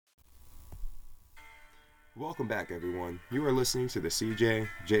Welcome back, everyone. You are listening to the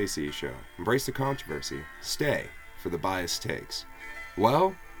CJ Show. Embrace the controversy. Stay for the biased takes.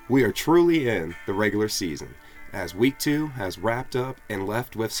 Well, we are truly in the regular season, as Week 2 has wrapped up and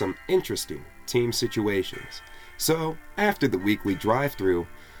left with some interesting team situations. So, after the weekly drive-thru,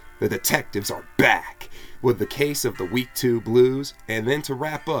 the detectives are back with the case of the Week 2 Blues, and then to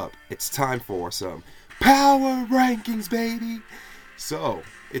wrap up, it's time for some Power Rankings, baby! So,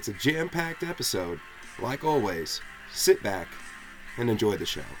 it's a jam-packed episode. Like always, sit back and enjoy the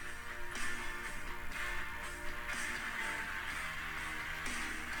show.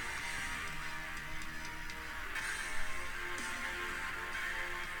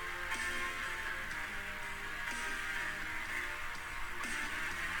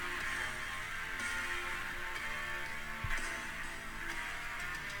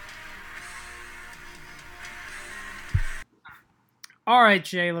 All right,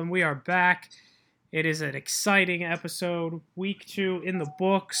 Jalen, we are back. It is an exciting episode. Week 2 in the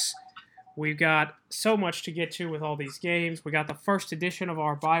books. We've got so much to get to with all these games. We got the first edition of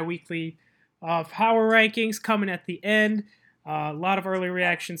our bi-weekly power rankings coming at the end. A lot of early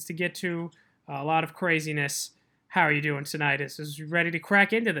reactions to get to. A lot of craziness. How are you doing tonight? Is you ready to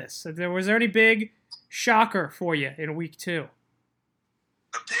crack into this? Was there any big shocker for you in Week 2?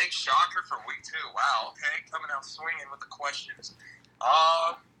 The big shocker for Week 2. Wow, okay. Coming out swinging with the questions.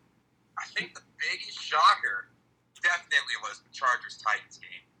 I think the biggest shocker definitely was the Chargers-Titans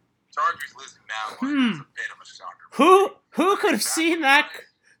game. Chargers losing that one was a bit of a shocker. Who could have seen that?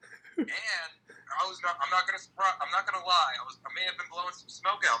 And I'm not gonna lie. I may have been blowing some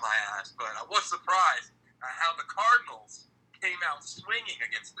smoke out my ass, but I was surprised at how the Cardinals came out swinging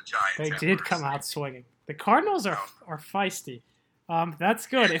against the Giants. They did come out swinging. The Cardinals are feisty. That's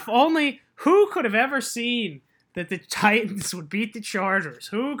good. If only, who could have ever seen that the Titans would beat the Chargers?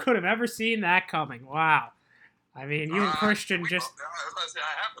 Who could have ever seen that coming? Wow. I mean, you and Christian just...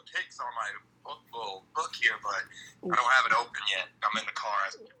 I have the picks on my little book here, but I don't have it open yet. I'm in the car.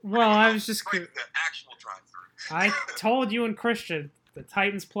 Well, I was just... The actual drive-thru. I told you and Christian the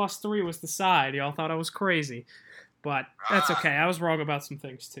Titans +3 was the side. Y'all thought I was crazy. But that's okay. I was wrong about some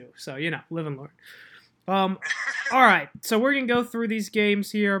things, too. So, live and learn. All right, so we're going to go through these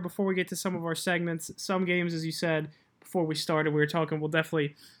games here before we get to some of our segments. Some games, as you said, before we started, we were talking, we'll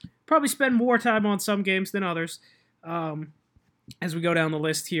definitely probably spend more time on some games than others as we go down the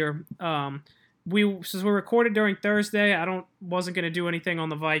list here. Since we recorded during Thursday, wasn't going to do anything on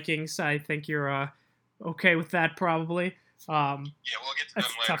the Vikings. I think you're okay with that, probably. Yeah, we'll get to them later.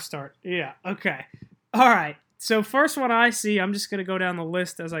 That's a tough start. Yeah, okay. All right. So first one I see, I'm just going to go down the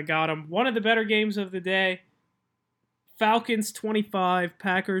list as I got them. One of the better games of the day, Falcons 25,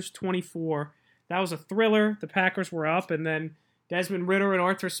 Packers 24. That was a thriller. The Packers were up, and then Desmond Ridder and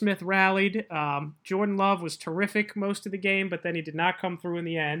Arthur Smith rallied. Jordan Love was terrific most of the game, but then he did not come through in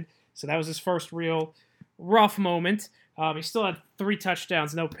the end. So that was his first real rough moment. He still had 3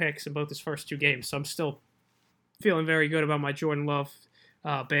 touchdowns, no picks in both his first 2 games. So I'm still feeling very good about my Jordan Love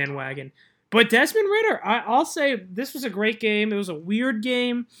bandwagon. But Desmond Ridder, I'll say this was a great game. It was a weird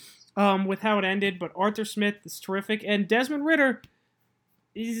game with how it ended, but Arthur Smith is terrific. And Desmond Ridder,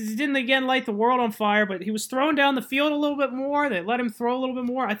 he didn't, again, light the world on fire, but he was throwing down the field a little bit more. They let him throw a little bit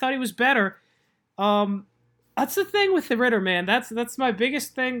more. I thought he was better. That's the thing with the Ridder, man. That's my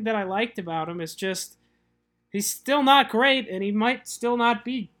biggest thing that I liked about him is just he's still not great, and he might still not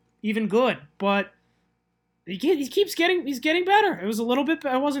be even good, but... He's getting better. It was a little bit,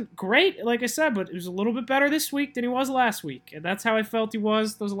 it wasn't great, like I said, but it was a little bit better this week than he was last week. And that's how I felt he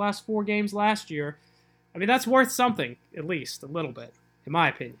was those last 4 games last year. I mean, that's worth something, at least, a little bit, in my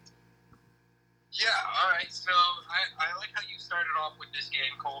opinion. Yeah, all right. So I like how you started off with this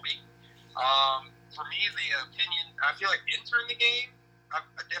game, Colby. For me, the opinion, I feel like entering the game, I've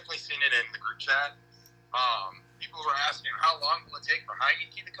definitely seen it in the group chat. People were asking, how long will it take for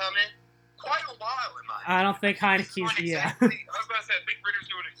Heineke to come in? Quite a while, in my opinion. I don't think Heineke's, I was about to say, I think Ritter's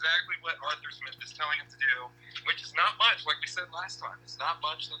doing exactly what Arthur Smith is telling him to do, which is not much, like we said last time. It's not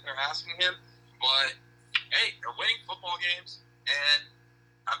much that they're asking him, but, hey, they're winning football games, and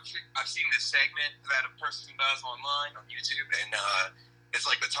I've seen this segment that a person does online on YouTube, and it's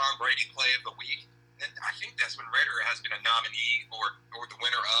like the Tom Brady play of the week, and I think Desmond Ridder has been a nominee or the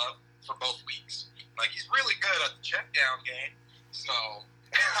winner of for both weeks. Like, he's really good at the check down game, so,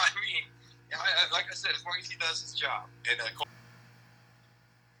 I mean... like I said, as long as he does his job. And all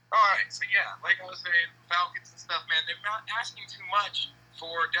right, so yeah, like I was saying, Falcons and stuff, man, they're not asking too much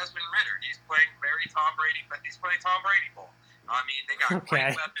for Desmond Ridder. He's playing very Tom Brady, but he's playing Tom Brady ball. I mean, they got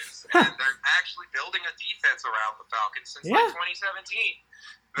great weapons, and they're actually building a defense around the Falcons since like 2017.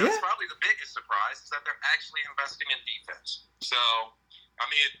 That's probably the biggest surprise. that they're actually investing in defense. So, I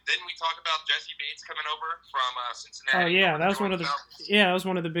mean, didn't we talk about Jesse Bates coming over from Cincinnati? Oh yeah, that was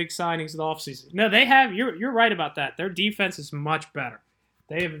one of the big signings of the offseason. No, they have. You're right about that. Their defense is much better.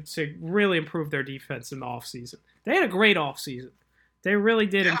 They have really improved their defense in the offseason. They had a great offseason. They really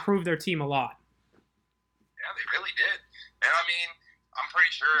did improve their team a lot. Yeah, they really did. And I mean, I'm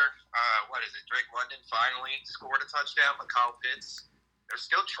pretty sure. Drake London finally scored a touchdown, but Kyle Pitts. They're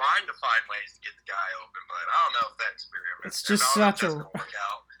still trying to find ways to get the guy open, but I don't know if that experiment. It's just such a work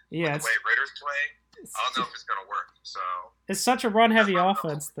out. Yeah, the way Ritter's playing, I don't know if it's gonna work. So it's such a run-heavy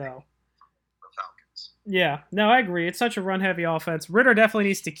offense, though. The Falcons. Yeah, no, I agree. It's such a run-heavy offense. Ritter definitely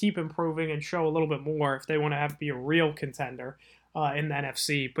needs to keep improving and show a little bit more if they want to be a real contender in the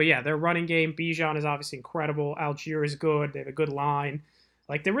NFC. But yeah, their running game, Bijan is obviously incredible. Algier is good. They have a good line.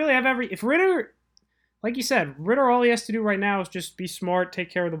 Like they really have if Ritter. Like you said, Ritter, all he has to do right now is just be smart, take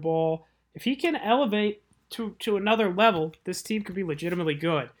care of the ball. If he can elevate to another level, this team could be legitimately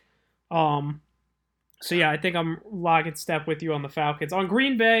good. So, yeah, I think I'm lock step with you on the Falcons. On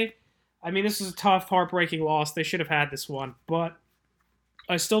Green Bay, I mean, this is a tough, heartbreaking loss. They should have had this one. But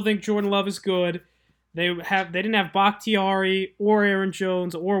I still think Jordan Love is good. They didn't have Bakhtiari or Aaron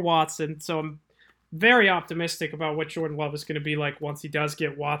Jones or Watson, so I'm very optimistic about what Jordan Love is going to be like once he does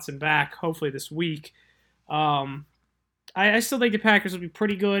get Watson back, hopefully this week. I still think the Packers will be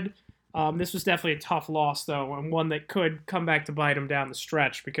pretty good. This was definitely a tough loss, though, and one that could come back to bite them down the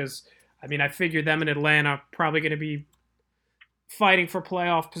stretch because, I mean, I figured them in Atlanta probably going to be fighting for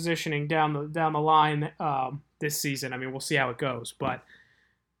playoff positioning down the line this season. I mean, we'll see how it goes, but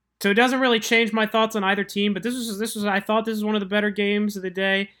so it doesn't really change my thoughts on either team. But this was I thought this was one of the better games of the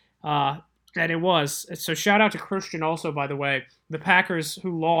day, and it was. So shout out to Christian also, by the way, the Packers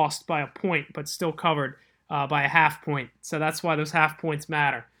who lost by a point but still covered by a half point. So that's why those half points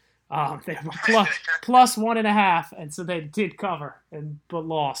matter. They have a plus 1.5, and so they did cover but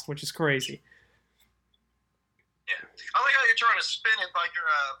lost, which is crazy. Yeah, I like how you're trying to spin it like you're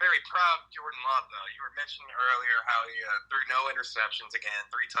very proud of Jordan Love, though. You were mentioning earlier how he threw no interceptions again,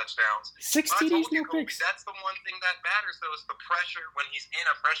 3 touchdowns. 6 TDs, no picks. That's the one thing that matters, though, is the pressure when he's in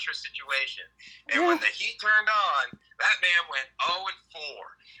a pressure situation. And when the heat turned on, that man went 0-4.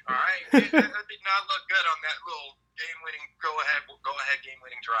 All right, it did not look good on that little go ahead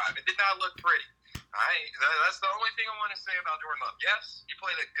game-winning drive. It did not look pretty. All right, that's the only thing I want to say about Jordan Love. Yes, he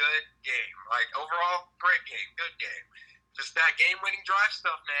played a good game. Like overall, great game, good game. Just that game-winning drive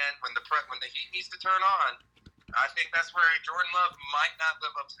stuff, man. When the heat needs to turn on, I think that's where Jordan Love might not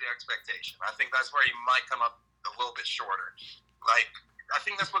live up to the expectation. I think that's where he might come up a little bit shorter. Like I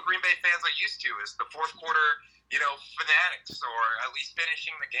think that's what Green Bay fans are used to is the fourth quarter, fanatics, or at least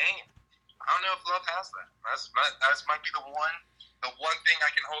finishing the game. I don't know if Love has that. That might be the one thing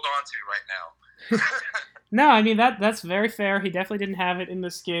I can hold on to right now. No, I mean that's very fair. He definitely didn't have it in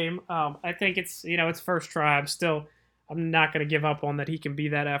this game. I think it's it's first try. I'm not going to give up on that. He can be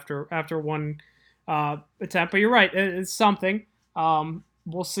that after one attempt. But you're right. It's something.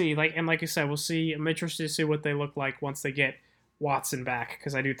 We'll see. Like I said, we'll see. I'm interested to see what they look like once they get Watson back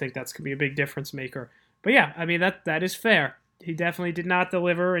because I do think that's going to be a big difference maker. But yeah, I mean that is fair. He definitely did not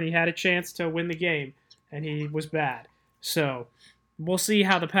deliver, and he had a chance to win the game, and he was bad. So we'll see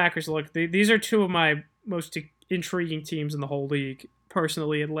how the Packers look. These are two of my most intriguing teams in the whole league,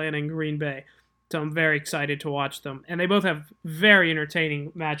 personally, Atlanta and Green Bay. So I'm very excited to watch them. And they both have very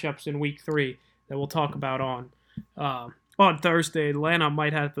entertaining matchups in Week 3 that we'll talk about on Thursday. Atlanta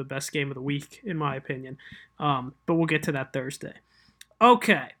might have the best game of the week, in my opinion. But we'll get to that Thursday.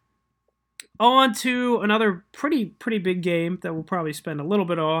 Okay. On to another pretty big game that we'll probably spend a little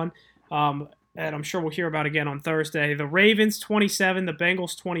bit on. And I'm sure we'll hear about again on Thursday. The Ravens 27, the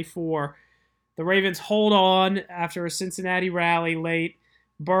Bengals 24. The Ravens hold on after a Cincinnati rally late.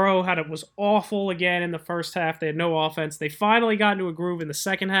 Burrow was awful again in the first half. They had no offense. They finally got into a groove in the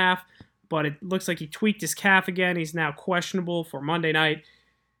second half, but it looks like he tweaked his calf again. He's now questionable for Monday night.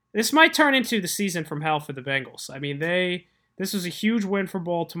 This might turn into the season from hell for the Bengals. I mean, this was a huge win for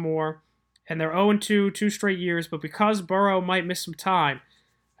Baltimore, and they're 0-2, 2 straight years, but because Burrow might miss some time,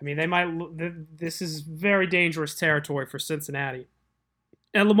 I mean, this is very dangerous territory for Cincinnati.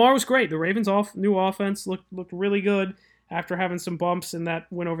 And Lamar was great. The Ravens' new offense looked really good after having some bumps in that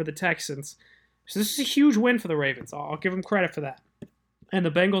win over the Texans. So this is a huge win for the Ravens. I'll give them credit for that. And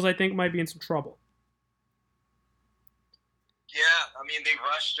the Bengals, I think, might be in some trouble. Yeah, I mean, they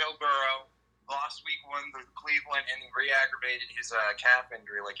rushed Joe Burrow. Last week won the Cleveland and re-aggravated his calf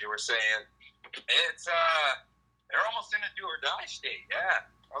injury, like you were saying. It's they're almost in a do-or-die state, yeah.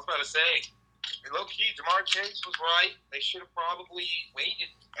 I was about to say, low-key, Jamar Chase was right. They should have probably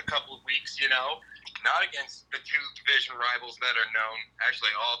waited a couple of weeks, not against the two division rivals that are known.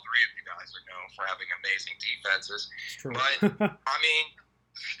 Actually, all three of you guys are known for having amazing defenses. It's true. But, I mean,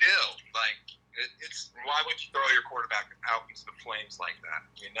 still, like, it's why would you throw your quarterback out into the flames like that,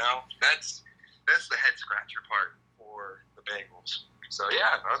 you know? That's the head-scratcher part for the Bengals. So,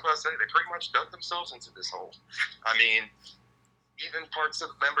 yeah, I was about to say, they pretty much dug themselves into this hole. I mean, even parts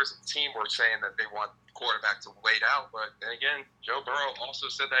of the members of the team were saying that they want the quarterback to wait out, but then again, Joe Burrow also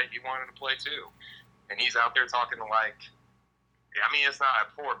said that he wanted to play too. And he's out there talking like, I mean, it's not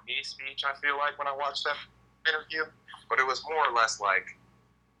a poor me speech, I feel like, when I watched that interview, but it was more or less like,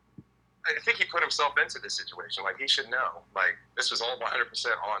 I think he put himself into this situation. Like, he should know. Like, this was all 100%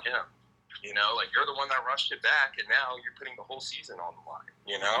 on him. You know, like, you're the one that rushed it back, and now you're putting the whole season on the line,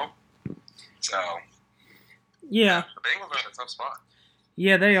 you know? So, yeah. The Bengals are in a tough spot.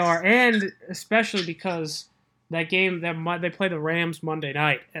 Yeah, they are. And especially because that game, they play the Rams Monday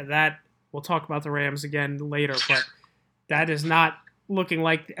night, and that, we'll talk about the Rams again later, but that is not looking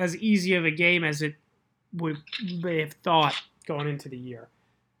like as easy of a game as it may have thought going into the year.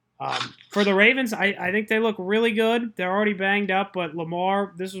 For the Ravens, I think they look really good. They're already banged up, but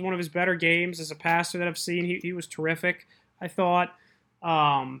Lamar, this was one of his better games as a passer that I've seen. He was terrific, I thought.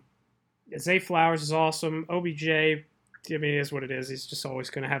 Zay Flowers is awesome. OBJ, I mean, it is what it is. He's just always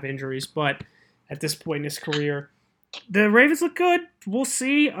going to have injuries, but at this point in his career, the Ravens look good. We'll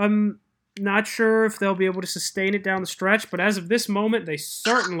see. I'm not sure if they'll be able to sustain it down the stretch, but as of this moment, they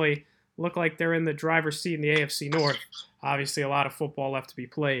certainly look like they're in the driver's seat in the AFC North. Obviously, a lot of football left to be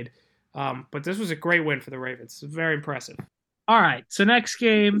played. But this was a great win for the Ravens. Very impressive. All right, so next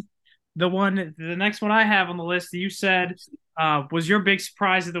game, the next one I have on the list that you said was your big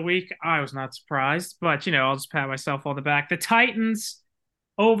surprise of the week. I was not surprised, but, I'll just pat myself on the back. The Titans,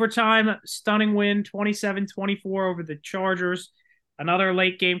 overtime, stunning win, 27-24 over the Chargers. Another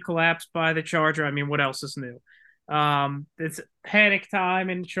late game collapse by the Charger. I mean, what else is new? It's panic time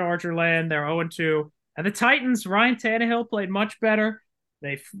in Charger land. They're 0-2. And the Titans, Ryan Tannehill played much better.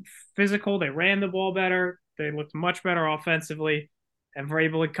 They physical. They ran the ball better. They looked much better offensively. And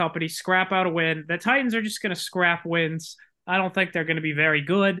Vrabel and company scrap out a win. The Titans are just going to scrap wins. I don't think they're going to be very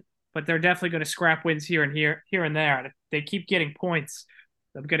good, but they're definitely going to scrap wins here and there. And if they keep getting points,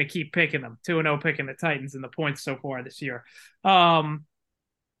 I'm going to keep picking them. 2-0 picking the Titans in the points so far this year. But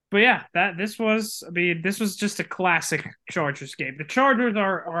yeah, this was just a classic Chargers game. The Chargers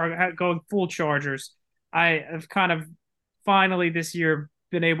are going full Chargers. I have kind of finally this year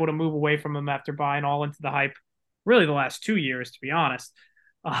been able to move away from them after buying all into the hype, really the last 2 years, to be honest.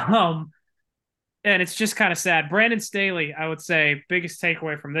 And it's just kind of sad. Brandon Staley, I would say, biggest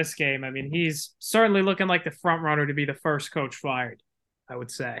takeaway from this game. I mean, he's certainly looking like the front runner to be the first coach fired, I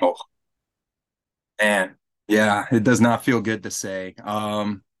would say. Oh, man. Yeah, it does not feel good to say.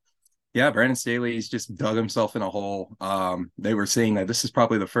 Yeah, Brandon Staley's just dug himself in a hole. They were saying that this is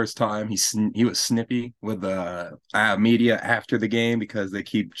probably the first time he was snippy with the media after the game because they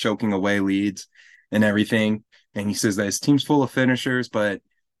keep choking away leads and everything. And he says that his team's full of finishers, but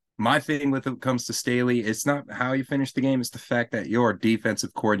my thing when it comes to Staley, it's not how you finish the game. It's the fact that you're a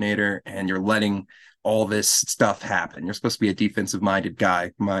defensive coordinator and you're letting all this stuff happen. You're supposed to be a defensive-minded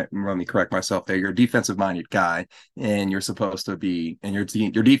guy. Let me correct myself there. You're a defensive-minded guy, and you're supposed to be. And your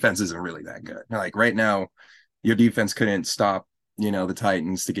defense isn't really that good. Like right now, your defense couldn't stop, the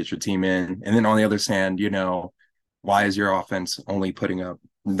Titans to get your team in. And then on the other hand, why is your offense only putting up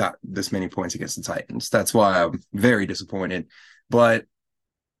not this many points against the Titans? That's why I'm very disappointed. But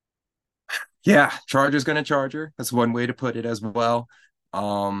yeah, Charger's going to Charger. That's one way to put it as well.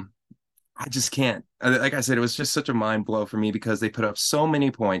 I just can't. Like I said, it was just such a mind blow for me because they put up so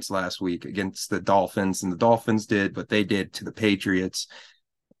many points last week against the Dolphins, and the Dolphins did what they did to the Patriots.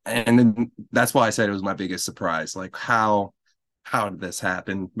 And then that's why I said it was my biggest surprise. Like, how did this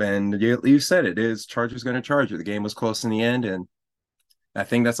happen? And you said it is Chargers going to Charger. The game was close in the end, and I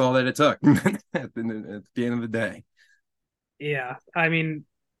think that's all that it took at the end of the day. Yeah, I mean,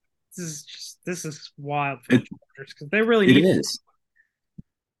 this is wild for the Chargers because they really need. It is.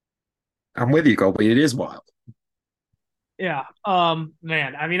 I'm with you, Colby. It is wild. Yeah.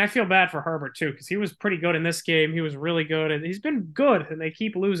 Man, I mean, I feel bad for Herbert too because he was pretty good in this game. He was really good, and he's been good, and they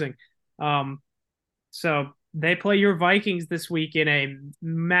keep losing. So they play your Vikings this week in a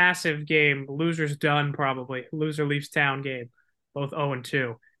massive game. Loser's done probably. Loser leaves town game. Both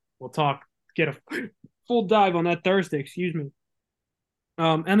 0-2. We'll get a full dive on that Thursday. Excuse me.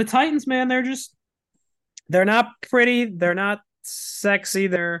 And the Titans, man, they're not pretty. They're not sexy.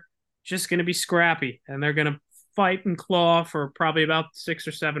 They're just going to be scrappy, and they're going to fight and claw for probably about 6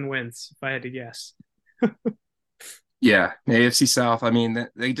 or 7 wins, if I had to guess. Yeah, the AFC South. I mean,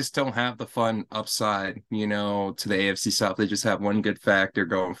 they just don't have the fun upside, to the AFC South. They just have one good factor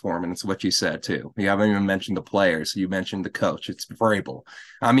going for them, and it's what you said too. You haven't even mentioned the players. You mentioned the coach. It's Vrabel.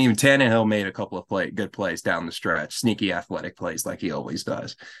 I mean, Tannehill made a couple of good plays down the stretch, sneaky athletic plays like he always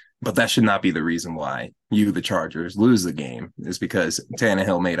does. But that should not be the reason why the Chargers, lose the game, is because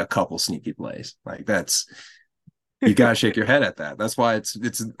Tannehill made a couple sneaky plays. Like that's you gotta shake your head at that. That's why it's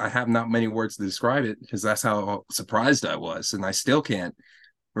I have not many words to describe it because that's how surprised I was, and I still can't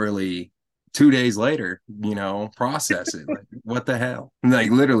really 2 days later, process it. Like, what the hell?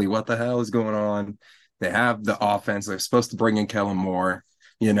 Like literally, what the hell is going on? They have the offense. They're supposed to bring in Kellen Moore.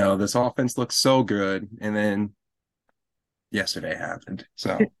 This offense looks so good, and then yesterday happened.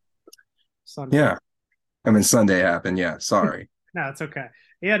 So Sunday. yeah, I mean Sunday happened. Yeah, sorry. No, it's okay.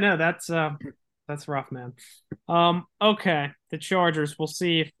 Yeah, no, that's rough, man. Okay, the Chargers. We'll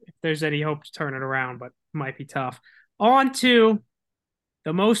see if there's any hope to turn it around, but it might be tough. On to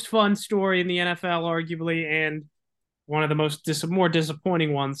the most fun story in the NFL, arguably, and one of the more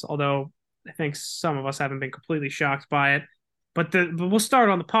disappointing ones. Although I think some of us haven't been completely shocked by it. But we'll start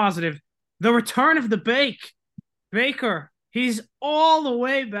on the positive. The return of the Baker. He's all the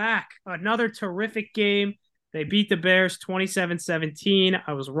way back. Another terrific game. They beat the Bears 27-17.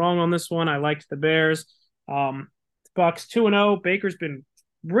 I was wrong on this one. I liked the Bears. Bucks 2-0. Baker's been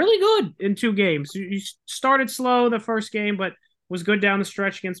really good in 2 games. He started slow the first game, but was good down the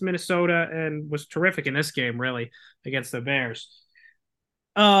stretch against Minnesota and was terrific in this game, really, against the Bears.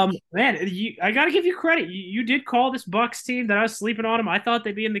 Man, I got to give you credit. You did call this Bucks team that I was sleeping on them. I thought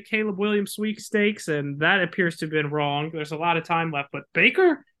they'd be in the Caleb Williams sweepstakes, and that appears to have been wrong. There's a lot of time left, but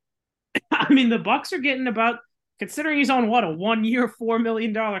Baker, I mean, the Bucks are getting about, considering he's on what, a 1 year, $4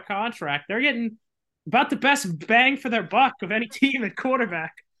 million contract. They're getting about the best bang for their buck of any team at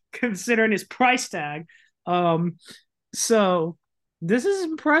quarterback, considering his price tag. So this is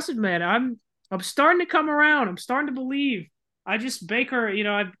impressive, man. I'm starting to come around. I'm starting to believe. Baker,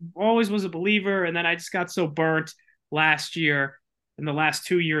 I always was a believer, and then I just got so burnt last year, in the last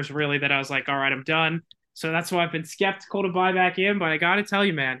 2 years, really, that I was like, all right, I'm done. So that's why I've been skeptical to buy back in, but I got to tell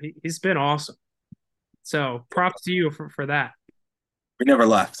you, man, he's been awesome. So props to you for that. We never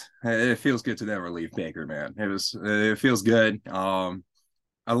left. It feels good to never leave Baker, man. It feels good.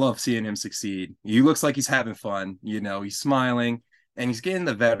 I love seeing him succeed. He looks like he's having fun. He's smiling and he's getting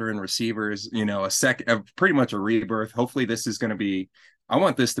the veteran receivers, pretty much a rebirth. Hopefully I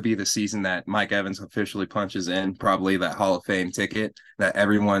want this to be the season that Mike Evans officially punches in, probably that Hall of Fame ticket that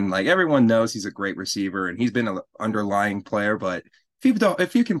everyone knows he's a great receiver and he's been an underlying player. But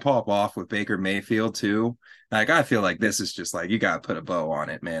if you can pop off with Baker Mayfield too, like I feel like this is just like you got to put a bow on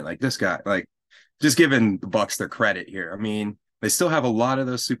it, man. Like this guy, like just giving the Bucks their credit here. I mean, they still have a lot of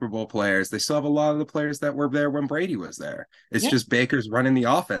those Super Bowl players. They still have a lot of the players that were there when Brady was there. It's Yeah. just Baker's running the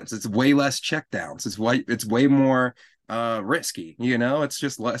offense. It's way less checkdowns. It's way more risky. It's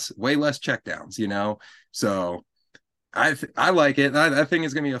just way less checkdowns. So I like it. I think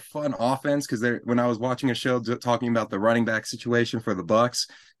it's gonna be a fun offense because when I was watching a show talking about the running back situation for the Bucks,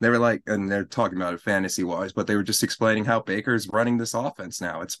 they were like, and they're talking about it fantasy wise, but they were just explaining how Baker's running this offense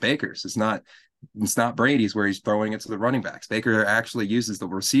now. It's Baker's. It's not Brady's where he's throwing it to the running backs. Baker actually uses the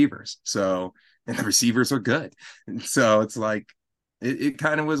receivers. So, and the receivers are good. And so it's like, it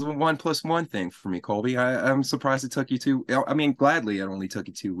kind of was a 1+1 thing for me, Colby. I'm surprised it took you gladly it only took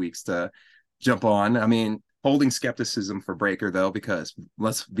you 2 weeks to jump on. I mean, holding skepticism for Baker though, because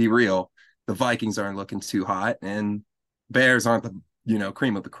let's be real, the Vikings aren't looking too hot and Bears aren't the,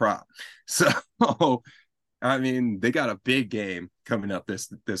 cream of the crop. So, I mean, they got a big game coming up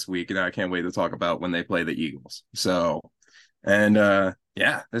this week, and I can't wait to talk about when they play the Eagles. So, and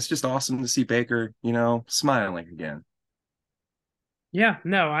yeah, it's just awesome to see Baker, smiling again. Yeah,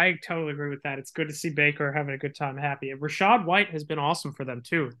 no, I totally agree with that. It's good to see Baker having a good time, happy. And Rashad White has been awesome for them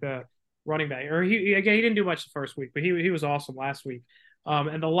too, the running back. Or again, he didn't do much the first week, but he was awesome last week.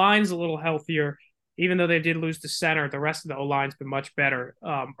 And the line's a little healthier, even though they did lose the center. The rest of the O line's been much better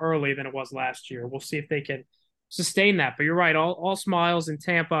early than it was last year. We'll see if they can sustain that. But you're right, all smiles in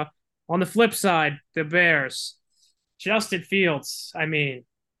Tampa. On the flip side, the Bears, Justin Fields. I mean,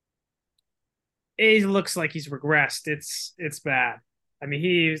 it looks like he's regressed. It's bad. I mean,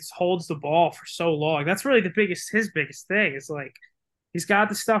 he holds the ball for so long. That's really his biggest thing. It's like he's got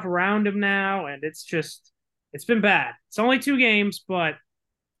the stuff around him now, and it's been bad. It's only 2 games, but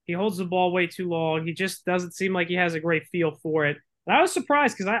he holds the ball way too long. He just doesn't seem like he has a great feel for it. And I was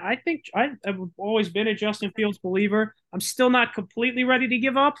surprised because I think I've always been a Justin Fields believer. I'm still not completely ready to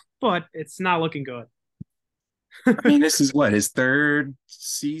give up, but it's not looking good. I mean, this is what his third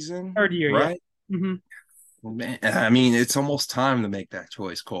season, Third year, yeah. right? Mm-hmm. Man, I mean, it's almost time to make that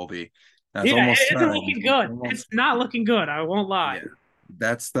choice, Colby. That's Yeah, almost it isn't time. looking good. It's not looking good. I won't lie. Yeah.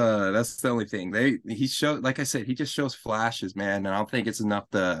 That's the only thing. He showed, like I said, he just shows flashes, man. And I don't think it's enough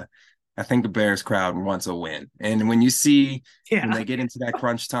to I think the Bears crowd wants a win. And when you see when Yeah, they get into that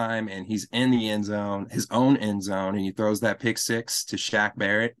crunch time and he's in the end zone, his own end zone, and he throws that pick six to Shaq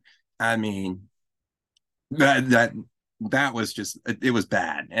Barrett, I mean, that was just it was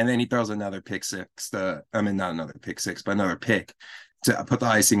bad. And then he throws another pick six to I mean not another pick six, but another pick to put the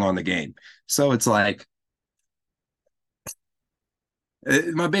icing on the game. So it's like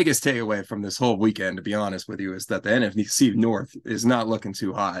my biggest takeaway from this whole weekend, to be honest with you, is that the NFC North is not looking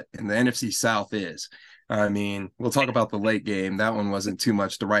too hot, and the NFC South is. I mean, we'll talk about the late game. That one wasn't too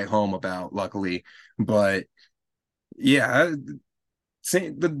much to write home about, luckily. But yeah,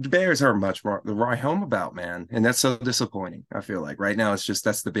 the Bears are much more to write home about, man, and that's so disappointing. I feel like right now it's just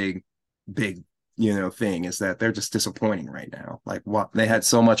that's the big thing is that they're just disappointing right now. Like what they had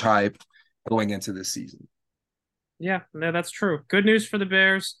so much hype going into this season. yeah, no, that's true. Good news for the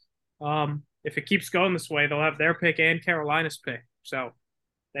Bears. If it keeps going this way, they'll have their pick and Carolina's pick. So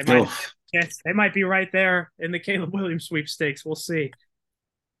they might Oh, yes, they might be right there in the Caleb Williams sweepstakes. We'll see.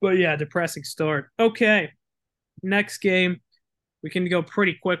 But yeah, depressing start. Okay, next game. We can go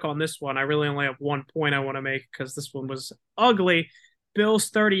pretty quick on this one. I really only have 1 point I want to make because this one was ugly. Bills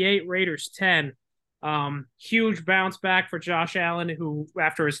 38, Raiders 10. Huge bounce back for Josh Allen, who,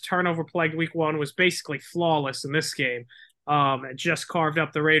 after his turnover plagued week one, was basically flawless in this game and just carved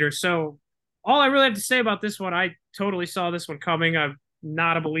up the Raiders. So, all I really have to say about this one, I totally saw this one coming. I'm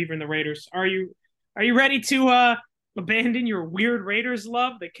not a believer in the Raiders. Are you ready to abandon your weird Raiders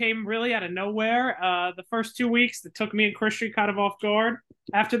love that came really out of nowhere the first 2 weeks that took me and Christian kind of off guard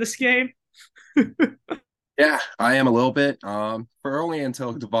after this game? yeah, I am a little bit. For only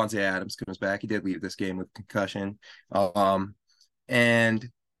until Devontae Adams comes back. He did leave this game with concussion. And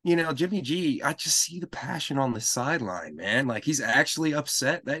Jimmy G, I just see the passion on the sideline, man. Like he's actually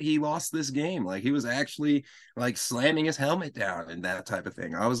upset that he lost this game. Like he was actually like slamming his helmet down and that type of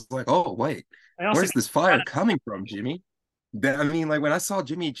thing. I was like, oh wait, I also where's this fire coming from, Jimmy? I mean, like when I saw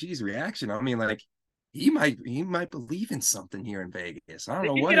Jimmy G's reaction, I mean, like he might believe in something here in Vegas. I don't they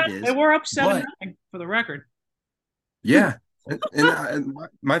know did what get it up. They is, were up seven but nothing for the record. yeah. And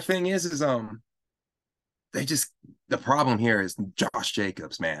my thing is they just the problem here is Josh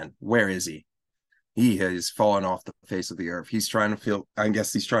Jacobs, man. Where is he? He has fallen off the face of the earth. He's trying to feel, I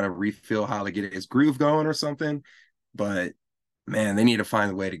guess he's trying to refeel how to get his groove going or something. But man, they need to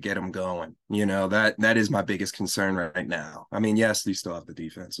find a way to get him going. That is my biggest concern right now. I mean, yes, you still have the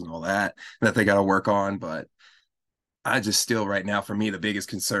defense and all that they got to work on, but I just still right now for me the biggest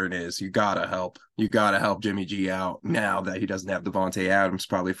concern is you gotta help Jimmy G out now that he doesn't have Devontae Adams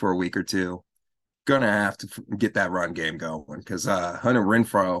probably for a week or two. Gonna have to get that run game going because Hunter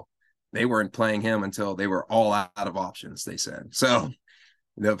Renfro, they weren't playing him until they were all out of options, they said. So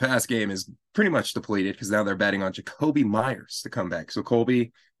the pass game is pretty much depleted because now they're betting on Jacoby Myers to come back. So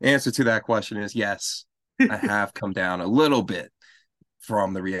Colby, answer to that question is yes, I have come down a little bit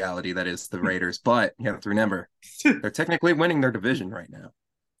from the reality that is the Raiders, but you have to remember they're technically winning their division right now.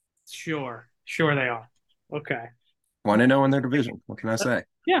 Sure they are. Okay. 1-0 in their division. What can I say?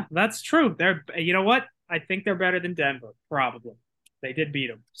 Yeah, that's true. You know what? I think they're better than Denver, probably. They did beat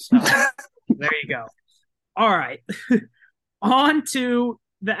them. So there you go. All right. On to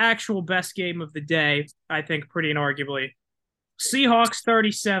the actual best game of the day, I think pretty inarguably. Seahawks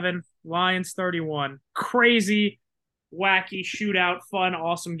 37, Lions 31. Crazy, wacky, shootout, fun,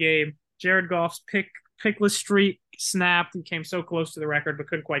 awesome game. Jared Goff's pickless streak snapped. He came so close to the record, but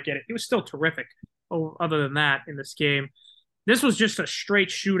couldn't quite get it. He was still terrific, other than that, in this game. This was just a straight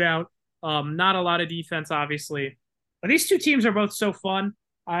shootout. Not a lot of defense, obviously. But these two teams are both so fun.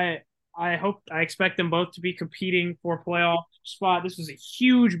 I expect them both to be competing for a playoff spot. This was a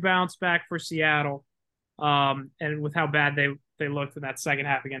huge bounce back for Seattle, and with how bad they looked in that second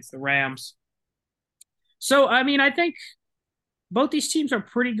half against the Rams. So I mean, I think both these teams are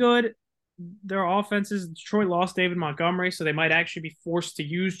pretty good. Their offenses. Detroit lost David Montgomery, so they might actually be forced to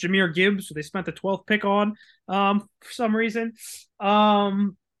use Jahmyr Gibbs, who they spent the 12th pick on for some reason.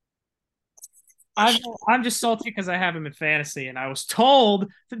 I'm just salty because I have him in fantasy, and I was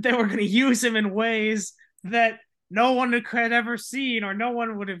told that they were going to use him in ways that no one had ever seen or no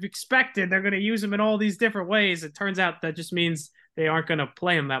one would have expected. They're going to use him in all these different ways. It turns out that just means they aren't going to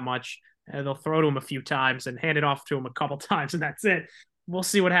play him that much. They'll throw to him a few times and hand it off to him a couple times, and that's it. We'll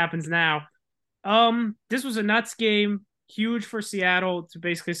see what happens now. This was a nuts game, huge for Seattle to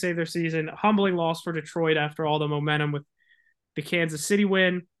basically save their season. Humbling loss for Detroit after all the momentum with the Kansas City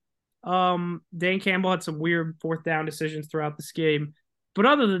win. Dan Campbell had some weird fourth down decisions throughout this game. But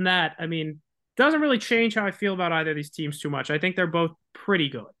other than that, I mean, doesn't really change how I feel about either of these teams too much. I think they're both pretty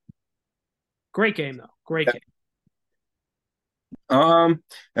good. Great game, though. Great game. Um,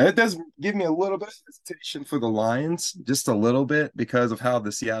 and it does give me a little bit of hesitation for the Lions, just a little bit, because of how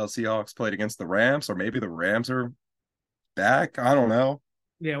the Seattle Seahawks played against the Rams, or maybe the Rams are back. I don't know.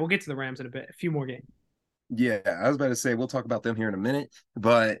 Yeah, we'll get to the Rams in a bit. A few more games. Yeah, I was about to say we'll talk about them here in a minute,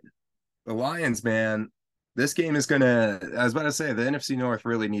 but the Lions, man, this game is gonna. I was about to say the NFC North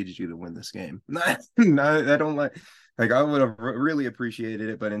really needed you to win this game. I don't like I would have really appreciated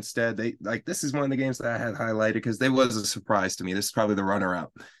it, but instead they like this is one of the games that I had highlighted because they was a surprise to me. This is probably the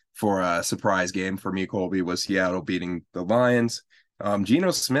runner-up for a surprise game for me. Colby was Seattle beating the Lions.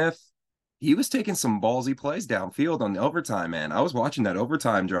 Geno Smith, he was taking some ballsy plays downfield on the overtime. Man, I was watching that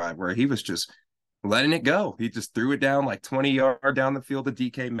overtime drive where he was just letting it go. He just threw it down like 20 yards down the field to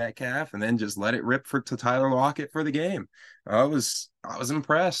DK Metcalf and then just let it rip to Tyler Lockett for the game. I was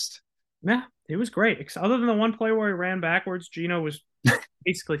impressed. Yeah, it was great. Other than the one play where he ran backwards, Gino was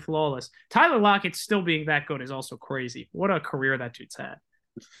basically flawless. Tyler Lockett still being that good is also crazy. What a career that dude's had.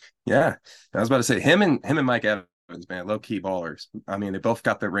 Yeah. I was about to say him and Mike Evans, man, low key ballers. I mean, they both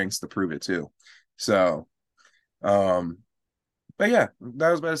got their rings to prove it too. So but yeah,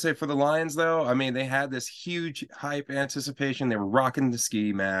 I was about to say for the Lions, though, I mean, they had this huge hype anticipation. They were rocking the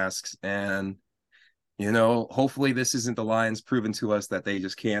ski masks. And, hopefully this isn't the Lions proving to us that they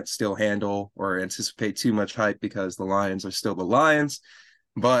just can't still handle or anticipate too much hype because the Lions are still the Lions.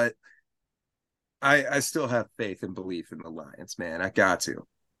 But I still have faith and belief in the Lions, man. I got to.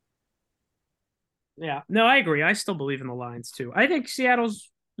 Yeah, no, I agree. I still believe in the Lions too. I think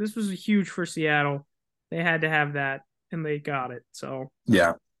this was huge for Seattle. They had to have that, and they got it. So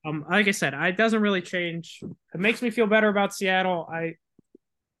yeah, like I said, it doesn't really change. It makes me feel better about Seattle.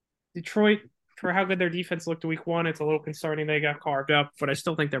 Detroit, for how good their defense looked week one, it's a little concerning they got carved up, but I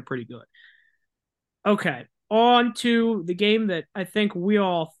still think they're pretty good. Okay, on to the game that I think we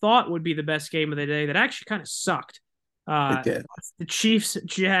all thought would be the best game of the day that actually kind of sucked. it did. The Chiefs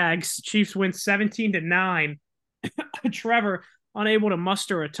Jags. Chiefs win 17-9. Trevor unable to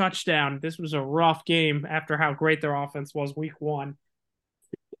muster a touchdown. This was a rough game after how great their offense was week one.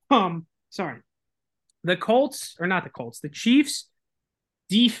 Sorry. The Colts, or not the Colts, the Chiefs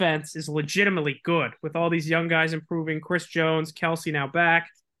defense is legitimately good with all these young guys improving. Chris Jones, Kelsey now back.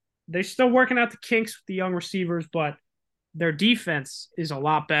 They're still working out the kinks with the young receivers, but their defense is a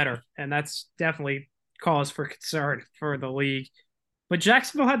lot better, and that's definitely cause for concern for the league. But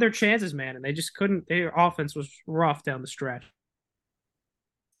Jacksonville had their chances, man, and they just couldn't. Their offense was rough down the stretch.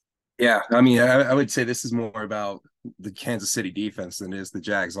 Yeah, I mean, I would say this is more about the Kansas City defense than it is the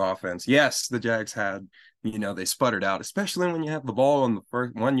Jags offense. Yes, the Jags had, they sputtered out, especially when you have the ball on the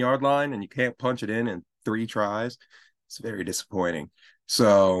first 1 yard line and you can't punch it in 3 tries. It's very disappointing.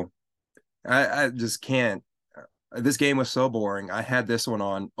 So I just can't. This game was so boring. I had this one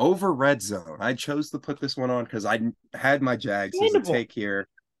on over red zone. I chose to put this one on because I had my Jags as a take here.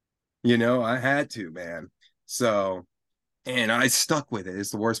 I had to, man. So, and I stuck with it is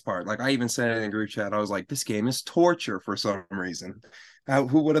the worst part. Like I even said it in the group chat. I was like, this game is torture for some reason.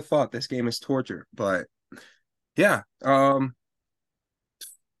 Who would have thought this game is torture? But yeah, I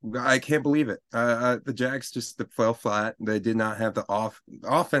can't believe it. The Jags just fell flat. They did not have the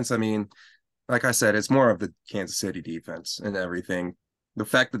offense. I mean, like I said, it's more of the Kansas City defense and everything. The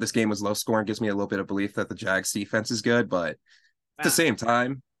fact that this game was low scoring gives me a little bit of belief that the Jags defense is good, but at the same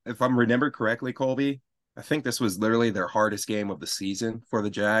time, if I'm remember correctly, Colby, I think this was literally their hardest game of the season for the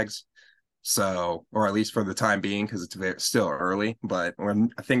Jags. So, or at least for the time being, because it's still early. But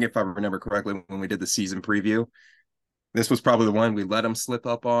I think if I remember correctly, when we did the season preview, this was probably the one we let them slip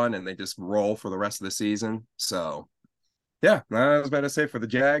up on and they just roll for the rest of the season. So, yeah, I was about to say for the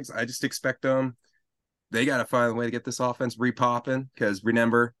Jags, I just expect them. They got to find a way to get this offense re-popping because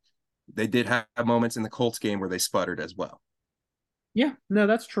remember, they did have moments in the Colts game where they sputtered as well. Yeah, no,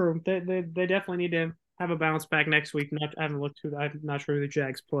 that's true. They definitely need to have a bounce back next week. I haven't looked through. I'm not sure who the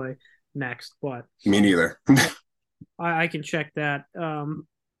Jags play next, but me neither. I can check that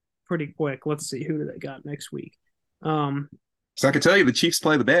pretty quick. Let's see who do they got next week. So I can tell you the Chiefs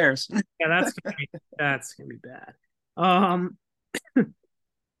play the Bears. Yeah, that's gonna be bad.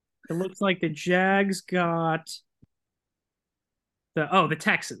 It looks like the Jags got the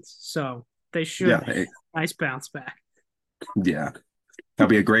Texans, so they should nice bounce back. Yeah, that'll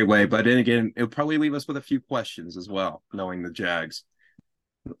be a great way. But then again, it'll probably leave us with a few questions as well, knowing the Jags.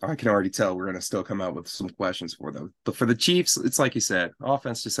 I can already tell we're going to still come out with some questions for them. But for the Chiefs, it's like you said,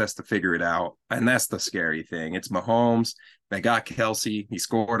 offense just has to figure it out. And that's the scary thing. It's Mahomes. They got Kelsey. He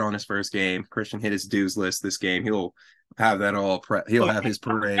scored on his first game. Christian hit his dues list this game. He'll have that all he'll have his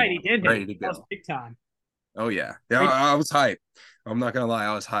parade Right, he did hit. ready to That was go. big time. Oh yeah. Yeah, I was hyped. I'm not gonna lie,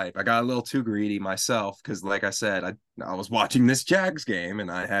 I was hyped. I got a little too greedy myself because, like I said, I was watching this Jags game and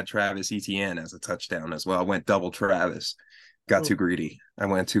I had Travis Etienne as a touchdown as well. I went double Travis. Got too greedy. I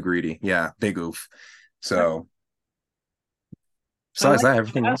went too greedy. Yeah, big oof. So besides that,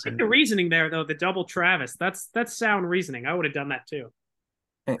 everything I else. like the reasoning there, though. The double Travis. That's sound reasoning. I would have done that too.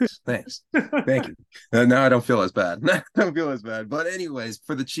 Thanks. Thank you. Now I don't feel as bad. I don't feel as bad. But anyways,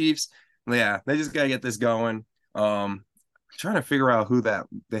 for the Chiefs, yeah, they just gotta get this going. Trying to figure out who that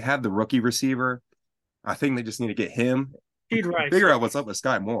they had the rookie receiver. I think they just need to get him. Sheed Rice. Figure out what's up with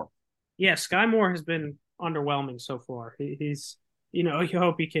Sky Moore. Yeah, Sky Moore has been underwhelming so far. He's, you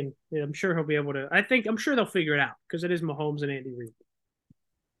hope he can. I'm sure he'll be able to. I'm sure they'll figure it out because it is Mahomes and Andy Reid.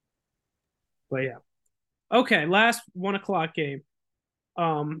 But yeah, okay. Last 1 o'clock game.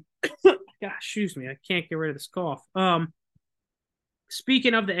 Gosh, excuse me, I can't get rid of this cough.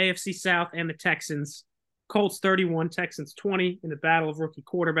 Speaking of the AFC South and the Texans, Colts 31, Texans 20 in the battle of rookie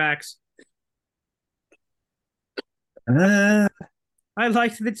quarterbacks. I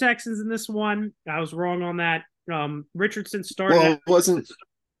liked the Texans in this one. I was wrong on that. Richardson started. Well, it wasn't.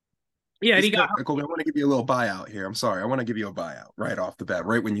 Yeah, and he got. I want to give you a little buyout here. I'm sorry. I want to give you a buyout right off the bat,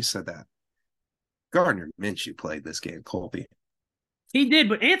 right when you said that. Gardner Minshew played this game, Colby. He did,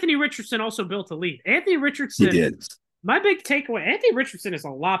 but Anthony Richardson also built a lead. Anthony Richardson. He did. My big takeaway: Anthony Richardson is a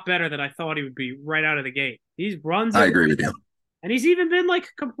lot better than I thought he would be right out of the gate. He runs. I agree with you. And he's even been like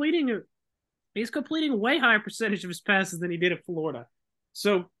completing. He's completing a way higher percentage of his passes than he did at Florida.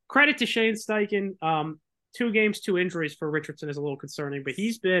 So credit to Shane Steichen. 2 games, 2 injuries for Richardson is a little concerning, but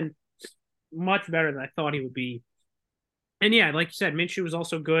he's been much better than I thought he would be. And yeah, like you said, Minshew was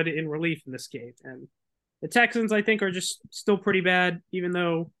also good in relief in this game. And the Texans, I think, are just still pretty bad, even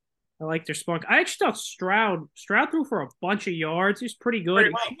though I like their spunk. I actually thought Stroud threw for a bunch of yards. He's pretty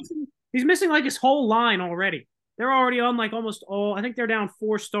good. He's missing like his whole line already. They're already on like almost all. I think they're down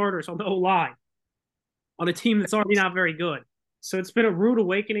 4 starters on the whole line on a team that's already not very good. So it's been a rude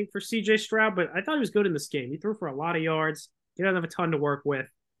awakening for C.J. Stroud, but I thought he was good in this game. He threw for a lot of yards. He doesn't have a ton to work with.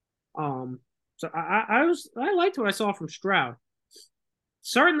 So I liked what I saw from Stroud.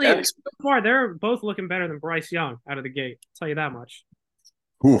 Certainly, so far they're both looking better than Bryce Young out of the gate. I'll tell you that much.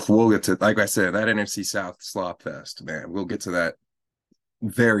 Oof, we'll get to, like I said, that NFC South slop fest, man. We'll get to that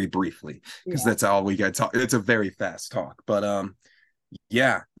very briefly because that's all we got to talk. It's a very fast talk, but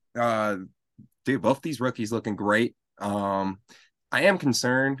yeah, dude, both these rookies looking great. I am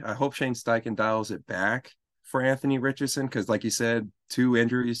concerned. I hope Shane Steichen dials it back for Anthony Richardson because, like you said, 2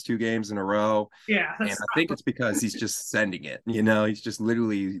 injuries, 2 games in a row. Yeah, and I think it's because he's just sending it. He's just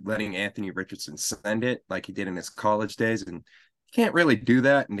literally letting Anthony Richardson send it like he did in his college days, and can't really do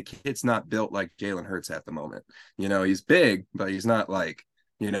that. And the kid's not built like Jalen Hurts at the moment. He's big, but he's not like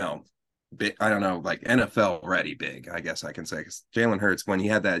big. I don't know, like NFL ready big. I guess I can say because Jalen Hurts, when he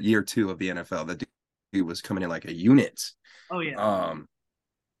had that year 2 of the NFL, that dude was coming in like a unit. Oh yeah.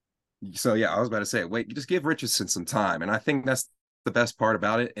 So yeah, I was about to say, wait, just give Richardson some time, and I think that's the best part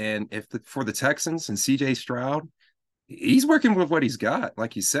about it. And for the Texans and C.J. Stroud, he's working with what he's got.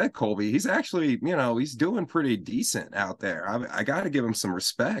 Like you said, Colby, he's actually, he's doing pretty decent out there. I got to give him some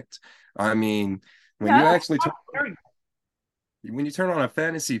respect. I mean, when you turn on a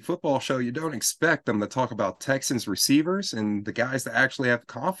fantasy football show, you don't expect them to talk about Texans receivers and the guys that actually have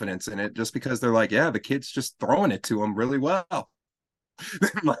confidence in it just because they're like, yeah, the kid's just throwing it to them really well.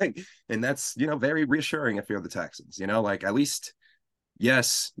 And that's, very reassuring if you're the Texans, like at least,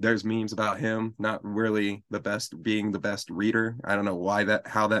 yes, there's memes about him not really being the best reader. I don't know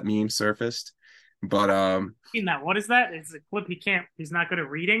how that meme surfaced, but what is that? It's a clip he's not good at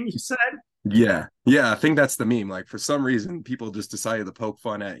reading, you said? Yeah, I think that's the meme. Like for some reason people just decided to poke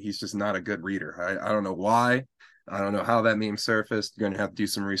fun at he's just not a good reader. I don't know why. I don't know how that meme surfaced. You're gonna have to do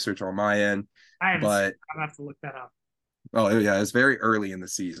some research on my end. I'll have to look that up. Oh yeah, it's very early in the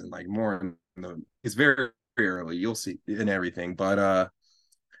season, like it's very, very early. You'll see in everything. But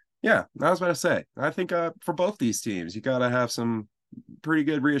yeah, I was about to say, I think for both these teams, you gotta have some pretty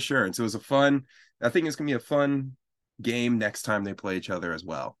good reassurance. I think it's gonna be a fun game next time they play each other as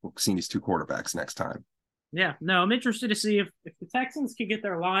well. We'll see these 2 quarterbacks next time. Yeah, no, I'm interested to see if the Texans can get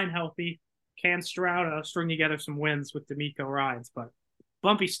their line healthy, can Stroud string together some wins with DeMeco Ryans, but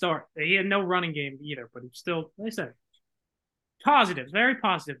bumpy start. He had no running game either, but he's still, like I said, positive, very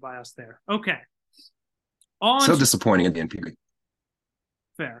positive by us there. Okay. So disappointing at the NPB.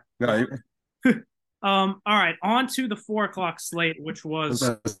 Fair. No, All right, on to the 4 o'clock slate, which was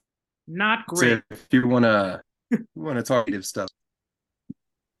not great. if you wanna talk negative stuff.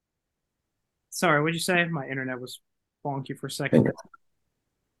 Sorry, what'd you say? My internet was wonky for a second.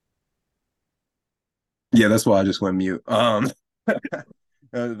 Yeah, that's why I just went mute. I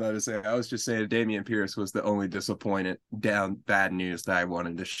was about to say, I was just saying Damian Pierce was the only disappointed bad news that I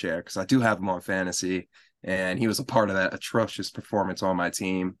wanted to share because I do have him on fantasy, and he was a part of that atrocious performance on my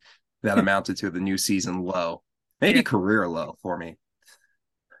team that amounted to the new season low, maybe Yeah. career low for me.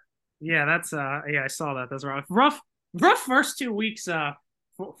 Yeah, that's yeah, I saw that. That's rough first 2 weeks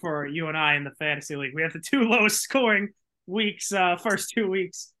for you and I in the fantasy league. We have the two lowest scoring weeks first 2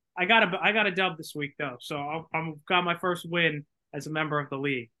 weeks. I got a dub this week though, so I'm got my first win as a member of the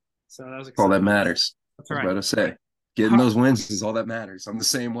league. So that was All that exciting. matters. That's I was right. about to say, getting those wins is all that matters. I'm the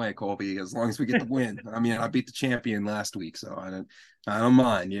same way, Colby. As long as we get the win. I mean, I beat the champion last week, so I don't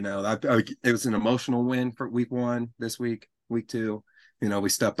mind. It was an emotional win for week one. This week two, we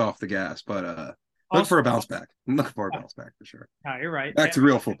stepped off the gas, but look for a bounce back. I'm looking for a bounce back for sure. No, you're right. Back to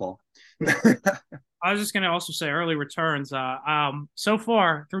real football. I was just going to also say early returns. So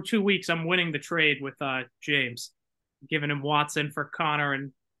far through 2 weeks, I'm winning the trade with James, giving him Watson for Connor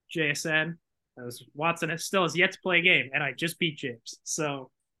and JSN. As Watson still has yet to play a game, and I just beat James,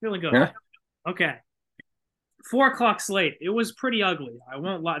 so feeling good. Yeah. Okay, 4 o'clock slate. It was pretty ugly. I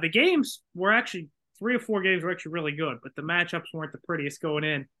won't lie. The games were actually 3 or 4 games were actually really good, but the matchups weren't the prettiest going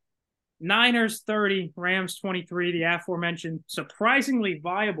in. Niners 30, Rams 23. The aforementioned surprisingly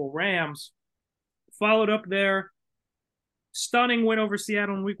viable Rams followed up their stunning win over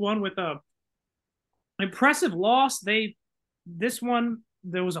Seattle in week one with a impressive loss. This one,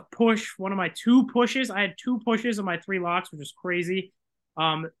 there was a push, one of my 2 pushes. I had 2 pushes of my 3 locks, which is crazy.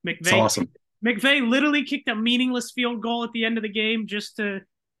 It's awesome. McVay literally kicked a meaningless field goal at the end of the game just to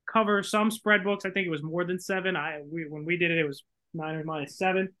cover some spread books. I think it was more than 7. When we did it, it was Niners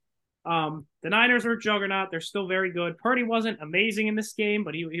 -7. The Niners are a juggernaut. They're still very good. Purdy wasn't amazing in this game,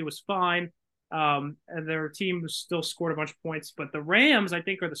 but he was fine. And their team still scored a bunch of points. But the Rams, I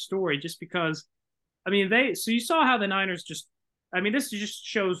think, are the story just because, so you saw how the Niners this just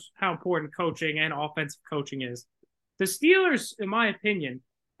shows how important coaching and offensive coaching is. The Steelers, in my opinion,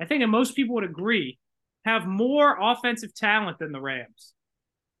 I think, and most people would agree, have more offensive talent than the Rams.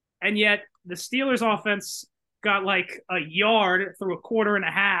 And yet the Steelers offense got like a yard through a quarter and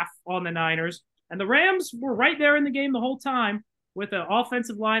a half on the Niners. And the Rams were right there in the game the whole time with an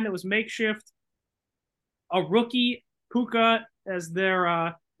offensive line that was makeshift. A rookie, Puka, as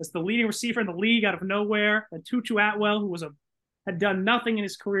the leading receiver in the league out of nowhere. And Tutu Atwell, who had done nothing in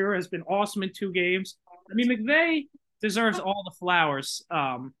his career, has been awesome in 2 games. McVay deserves all the flowers.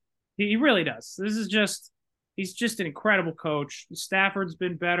 He really does. He's just an incredible coach. Stafford's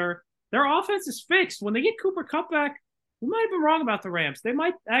been better. Their offense is fixed. When they get Cooper Kupp back, we might have been wrong about the Rams. They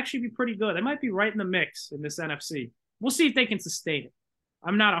might actually be pretty good. They might be right in the mix in this NFC. We'll see if they can sustain it.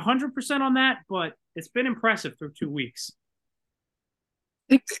 I'm not 100% on that, but it's been impressive through 2 weeks.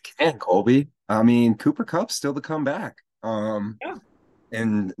 I think they can, Colby. Cooper Kupp's still to come back. Yeah.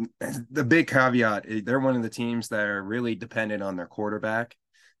 And the big caveat, they're one of the teams that are really dependent on their quarterback,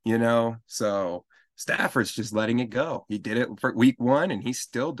 so Stafford's just letting it go. He did it for week one, and he's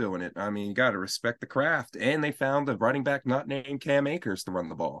still doing it. You got to respect the craft. And they found a running back not named Cam Akers to run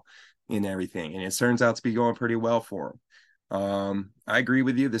the ball and everything. And it turns out to be going pretty well for him. I agree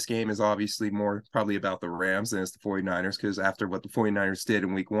with you. This game is obviously more probably about the Rams than it's the 49ers, because after what the 49ers did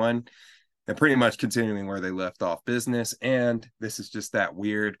in week one, they're pretty much continuing where they left off business. And this is just that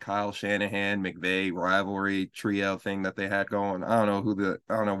weird Kyle Shanahan, McVay rivalry trio thing that they had going. I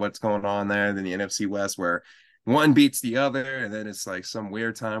don't know what's going on there in the NFC West, where one beats the other, and then it's like some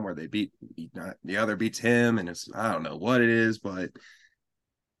weird time where the other beats him, and I don't know what it is, but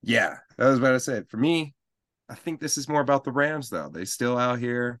yeah, I was about to say, for me, I think this is more about the Rams, though. They still out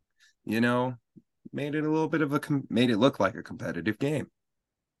here, made it a little bit of made it look like a competitive game.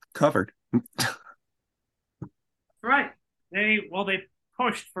 Covered. Right. They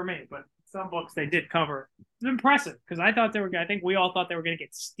pushed for me, but some books they did cover. It's impressive because I think we all thought they were going to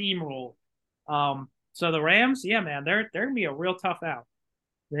get steamrolled. So the Rams, yeah, man, they're going to be a real tough out.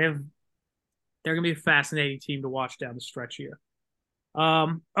 They're going to be a fascinating team to watch down the stretch here.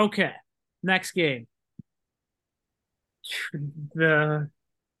 Okay, next game. The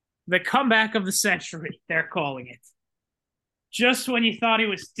comeback of the century, they're calling it. Just when you thought he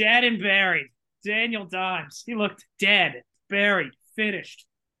was dead and buried, Daniel Dimes, he looked dead, buried, finished.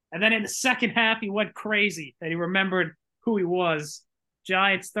 And then in the second half, he went crazy and he remembered who he was.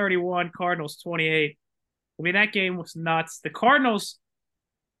 Giants 31, Cardinals 28. That game was nuts. The Cardinals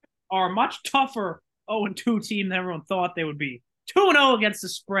are a much tougher 0-2 team than everyone thought they would be. 2-0 against the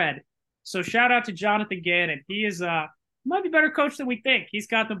spread. So shout out to Jonathan Gannon. He is might be a better coach than we think. He's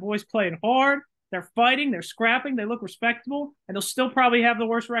got the boys playing hard. They're fighting. They're scrapping. They look respectable. And they'll still probably have the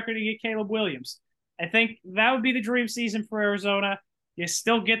worst record to get Caleb Williams. I think that would be the dream season for Arizona. You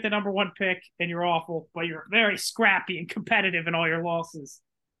still get the number one pick, and you're awful, but you're very scrappy and competitive in all your losses.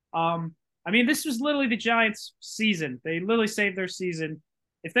 I mean, this was literally the Giants' season. They literally saved their season.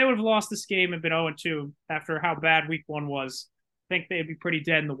 If they would have lost this game and been 0-2 after how bad week one was, I think they'd be pretty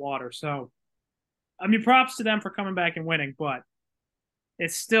dead in the water. So, I mean, props to them for coming back and winning, but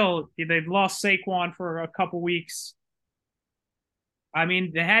it's still, they've lost Saquon for a couple weeks. I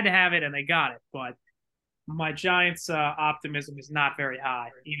mean, they had to have it and they got it, but my Giants' optimism is not very high,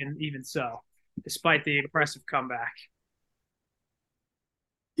 even so, despite the impressive comeback.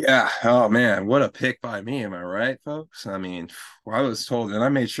 Yeah. Oh man, what a pick by me. Am I right, folks? I mean, I was told, and I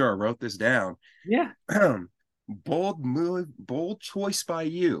made sure I wrote this down. Yeah. Bold move, bold choice by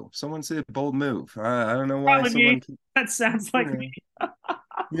you. Someone said bold move. I don't know why Probably someone. me. That sounds like me.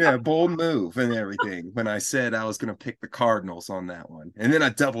 Yeah, bold move and everything. When I said I was going to pick the Cardinals on that one, and then I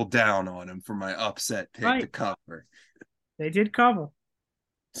doubled down on them for my upset pick to cover. They did cover.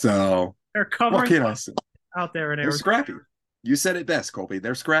 So they're covering. What can I say? Out there in They're Arizona. Scrappy. You said it best, Colby.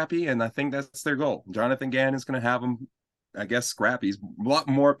 They're scrappy, and I think that's their goal. Jonathan Gann is going to have them, I guess, scrappy. He's a lot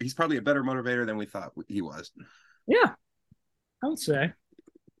more. He's probably a better motivator than we thought he was. Yeah, I would say.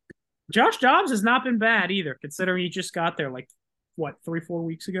 Josh Dobbs has not been bad either, considering he just got there like, what, 3-4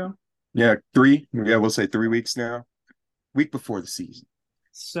 weeks ago? Yeah, 3. Yeah, we'll say 3 weeks now. Week before the season.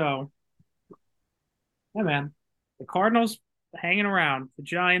 So, yeah, man. The Cardinals hanging around. The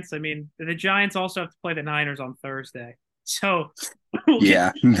Giants, I mean, the Giants also have to play the Niners on Thursday. So,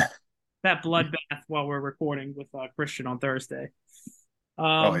 yeah. that bloodbath while we're recording with Christian on Thursday.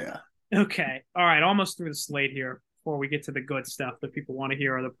 Oh, yeah. Okay. All right. Almost through the slate here before we get to the good stuff that people want to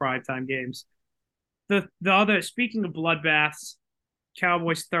hear are the primetime games. The other, speaking of bloodbaths,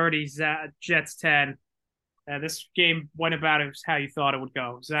 Cowboys 30, Jets 10. This game went about it how you thought it would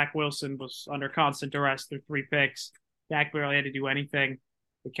go. Zach Wilson was under constant duress through 3 picks. Dak barely had to do anything.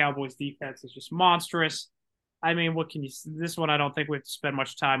 The Cowboys defense is just monstrous. I mean, what can you? This one I don't think we have to spend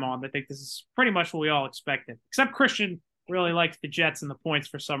much time on. I think this is pretty much what we all expected. Except Christian really likes the Jets and the points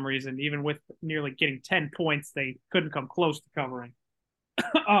for some reason. Even with nearly getting 10 points, they couldn't come close to covering.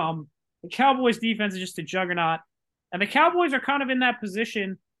 The Cowboys defense is just a juggernaut. And the Cowboys are kind of in that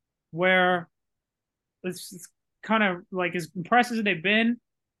position where it's kind of like as impressive as they've been,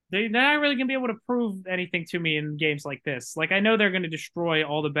 they're not really going to be able to prove anything to me in games like this. Like, I know they're going to destroy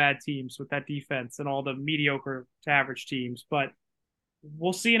all the bad teams with that defense and all the mediocre to average teams, but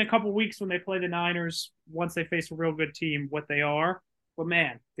we'll see in a couple weeks when they play the Niners, once they face a real good team, what they are. But,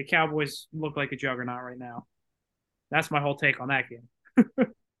 man, the Cowboys look like a juggernaut right now. That's my whole take on that game. Yeah,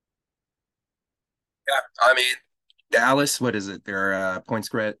 I mean, Dallas, what is it? Their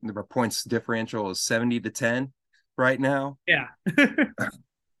points differential is 70-10 right now. Yeah.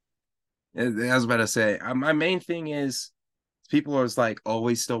 I was about to say, my main thing is people are like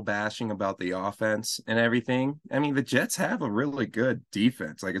always still bashing about the offense and everything. I mean, the Jets have a really good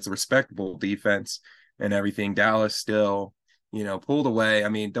defense. Like, it's a respectable defense and everything. Dallas still, pulled away. I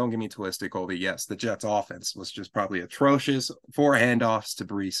mean, don't get me twisted, Colby. Yes, the Jets offense was just probably atrocious. 4 handoffs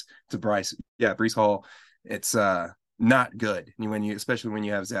to Bryce. Yeah, Breece Hall. It's not good especially when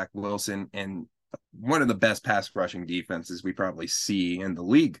you have Zach Wilson and one of the best pass rushing defenses we probably see in the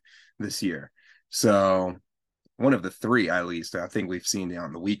league this year. So one of the 3, at least, I think we've seen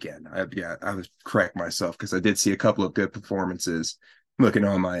on the weekend. I would correct myself because I did see a couple of good performances looking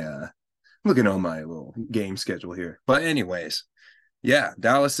on my little game schedule here. But anyways, yeah,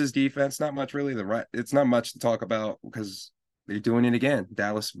 Dallas's defense, not much really it's not much to talk about because they're doing it again.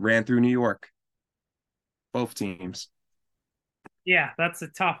 Dallas ran through New York. Both teams. Yeah, that's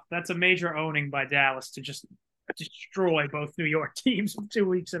a major owning by Dallas to just destroy both New York teams 2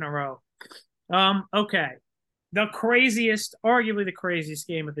 weeks in a row. Okay. Arguably the craziest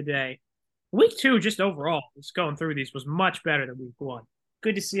game of the day. Week 2, just overall, just going through these, was much better than week 1.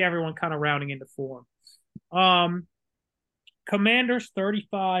 Good to see everyone kind of rounding into form. Commanders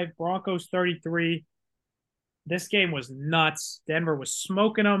 35, Broncos 33. This game was nuts. Denver was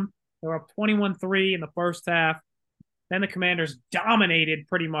smoking them. They were up 21-3 in the first half. Then the Commanders dominated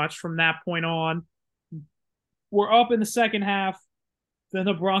pretty much from that point on. We're up in the second half. Then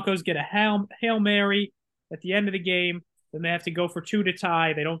the Broncos get a Hail Mary at the end of the game. Then they have to go for 2 to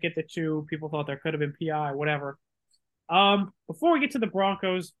tie. They don't get the 2. People thought there could have been PI, whatever. Before we get to the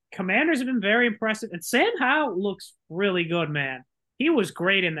Broncos, Commanders have been very impressive. And Sam Howell looks really good, man. He was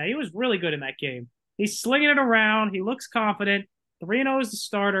great in that. He was really good in that game. He's slinging it around. He looks confident. 3-0 is the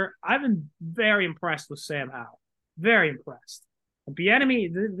starter. I've been very impressed with Sam Howell. Very impressed.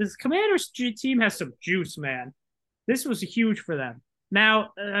 Bieniemy, this Commanders team has some juice, man. This was huge for them. Now,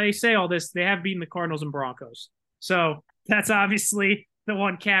 I say all this, they have beaten the Cardinals and Broncos. So that's obviously the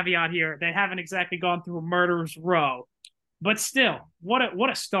one caveat here. They haven't exactly gone through a murderer's row. But still, what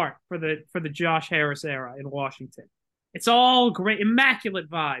a start for the Josh Harris era in Washington. It's all great, immaculate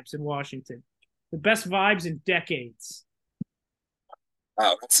vibes in Washington. The best vibes in decades.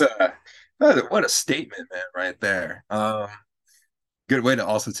 Wow, what a statement, man, right there. Good way to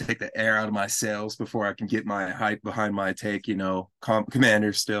also take the air out of my sails before I can get my hype behind my take.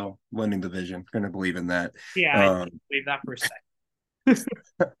 Commanders still winning the division. Gonna believe in that. Yeah, I believe that for a second.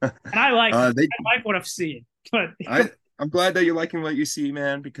 And I like what I've seen. But I'm glad that you're liking what you see,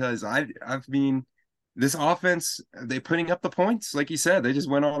 man, because I've been this offense, they putting up the points. Like you said, they just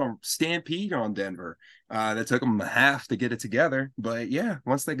went on a stampede on Denver. That took them a half to get it together. But yeah,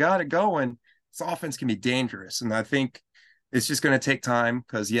 once they got it going, this offense can be dangerous. And I think it's just going to take time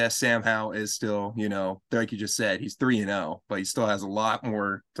because, yes, Sam Howell is still, like you just said, he's 3-0, but he still has a lot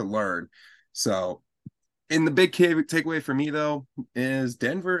more to learn. So, and the big takeaway for me, though, is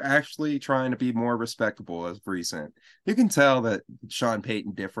Denver actually trying to be more respectable as recent. You can tell that Sean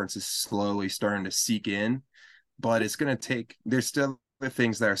Payton difference is slowly starting to seek in, but it's going to take, there's still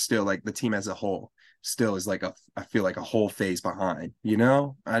things that are still like the team as a whole still is like I feel like a whole phase behind,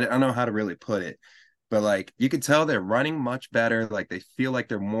 I don't know how to really put it, but like you can tell they're running much better. Like they feel like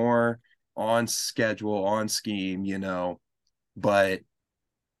they're more on schedule, on scheme, but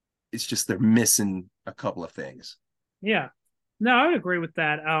it's just they're missing a couple of things. Yeah. No, I would agree with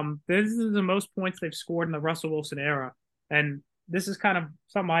that. This is the most points they've scored in the Russell Wilson era. And this is kind of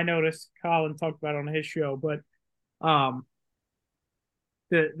something I noticed Colin talked about on his show, but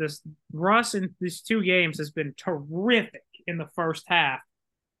this Russ in these two games has been terrific in the first half,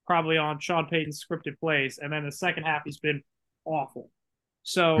 probably on Sean Payton's scripted plays, and then the second half he's been awful.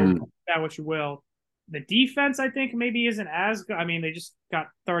 So that what you will. The defense, I think, maybe isn't as good. I mean, they just got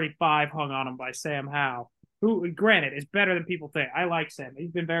 35 hung on them by Sam Howell, who, granted, is better than people think. I like Sam.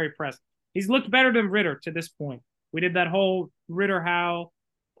 He's been very impressive. He's looked better than Ritter to this point. We did that whole Ritter Howell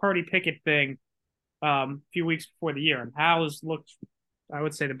Purdy Pickett thing a few weeks before the year, and Howell has looked, I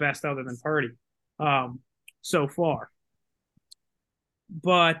would say, the best other than Purdy so far.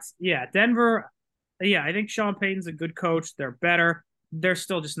 But yeah, Denver, yeah, I think Sean Payton's a good coach. They're better. They're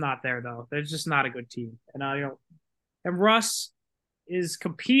still just not there, though. They're just not a good team. And and Russ is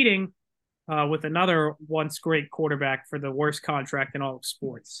competing with another once great quarterback for the worst contract in all of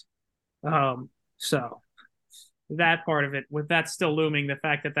sports. So that part of it, with that still looming, the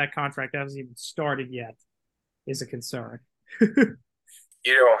fact that contract hasn't even started yet is a concern. You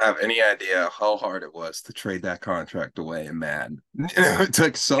don't have any idea how hard it was to trade that contract away in Madden. It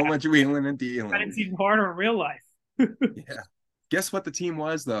took so much wheeling and dealing. And it's even harder in real life. Yeah. Guess what the team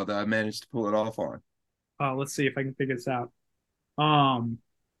was, though, that I managed to pull it off on? Let's see if I can figure this out.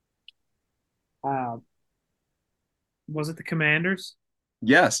 Was it the Commanders?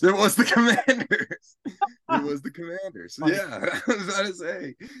 Yes, it was the Commanders. It was the Commanders. Yeah, I was about to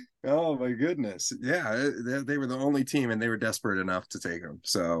say. Oh, my goodness. Yeah, they were the only team, and they were desperate enough to take them.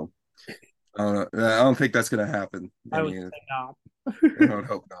 So I don't think that's going to happen. I would say not. I would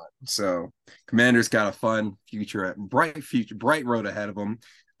hope not. So Commanders got a fun future, bright road ahead of them.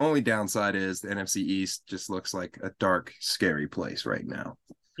 Only downside is the NFC East just looks like a dark, scary place right now.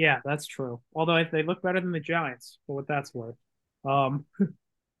 Yeah, that's true. Although they look better than the Giants, for what that's worth.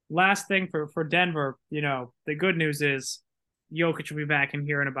 Last thing for Denver, the good news is Jokic will be back in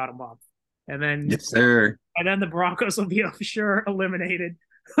here in about a month. And then yes, sir. And then the Broncos will be for sure eliminated.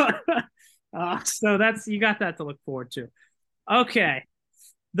 So you got that to look forward to. Okay.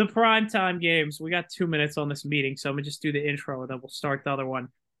 The primetime games. We got 2 minutes on this meeting, so I'm gonna just do the intro and then we'll start the other one.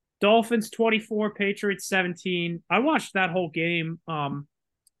 Dolphins 24, Patriots 17. I watched that whole game.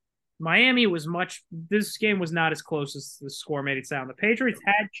 Miami this game was not as close as the score made it sound. The Patriots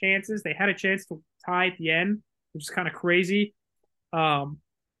had chances. They had a chance to tie at the end, which is kind of crazy. I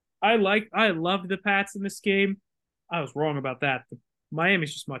loved the Pats in this game. I was wrong about that.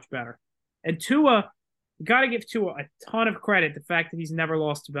 Miami's just much better. And Tua, got to give Tua a ton of credit, the fact that he's never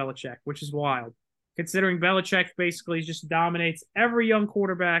lost to Belichick, which is wild. Considering Belichick basically just dominates every young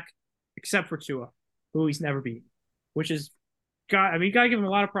quarterback except for Tua, who he's never beaten, which is, you got to give him a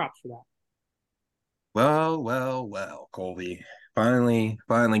lot of props for that. Well, Colby. Finally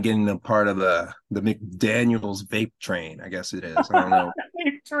getting a part of the McDaniels vape train, I guess it is. I don't know.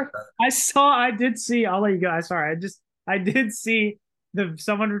 I did see, I'll let you guys, sorry, I did see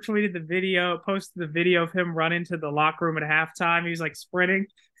someone retweeted the video, posted the video of him running to the locker room at halftime. He was like sprinting,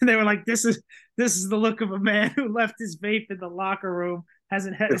 and they were like, "This is the look of a man who left his vape in the locker room,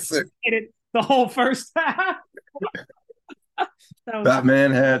 hasn't hit it the whole first half." That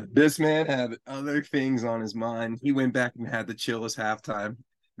was This man had other things on his mind. He went back and had the chillest halftime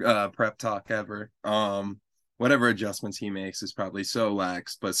prep talk ever. Whatever adjustments he makes is probably so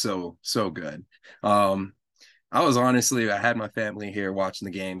lax, but so good. I had my family here watching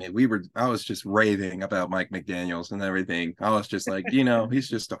the game, and I was just raving about Mike McDaniels and everything. I was just like, he's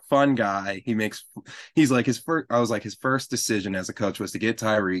just a fun guy. He's like I was like, his first decision as a coach was to get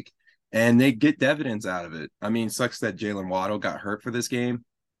Tyreek, and they get dividends out of it. I mean, sucks that Jalen Waddle got hurt for this game,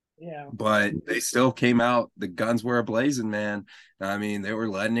 yeah. but they still came out. The guns were ablazing, man. I mean, they were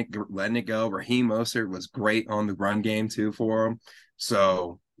letting it go. Raheem Mostert was great on the run game too for them.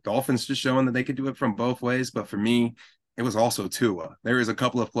 So Dolphins just showing that they could do it from both ways. But for me, it was also Tua. There was a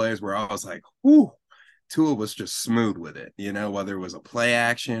couple of plays where I was like, "Whoo!" Tua was just smooth with it. Whether it was a play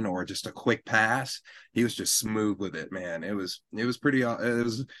action or just a quick pass, he was just smooth with it, man. It was pretty.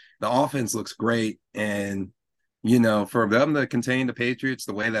 The offense looks great, and for them to contain the Patriots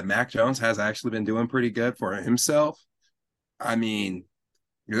the way that Mac Jones has actually been doing pretty good for himself, I mean,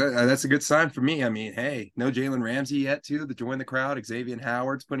 that's a good sign for me. I mean, hey, no Jalen Ramsey yet, too, to join the crowd. Xavier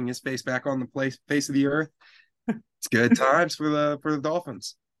Howard's putting his face back on the face of the earth. It's good times for the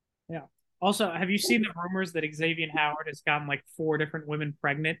Dolphins. Yeah. Also, have you seen the rumors that Xavier Howard has gotten like 4 different women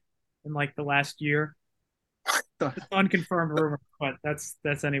pregnant in like the last year? It's unconfirmed rumor, but that's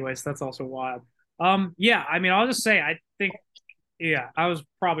anyways. That's also wild. Yeah. I mean, I'll just say I think, yeah, I was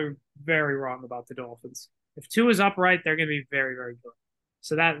probably very wrong about the Dolphins. If 2 is upright, they're going to be very, very good.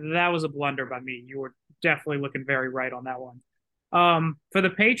 So that was a blunder by me. You were definitely looking very right on that one. For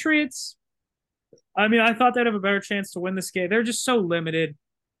the Patriots, I mean, I thought they'd have a better chance to win this game. They're just so limited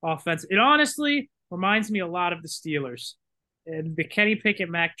offense. It honestly reminds me a lot of the Steelers. And the Kenny Pickett,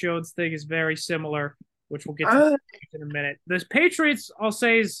 Mac Jones thing is very similar, which we'll get to in a minute. The Patriots, I'll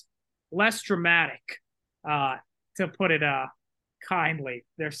say, is less dramatic, to put it kindly.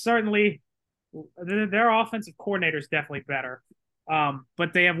 They're certainly their offensive coordinator is definitely better,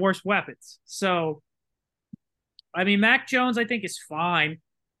 but they have worse weapons. So, I mean, Mac Jones, I think, is fine.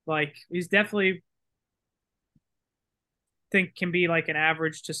 Like, he's definitely think can be like an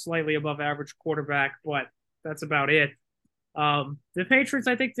average to slightly above average quarterback, but that's about it. The Patriots,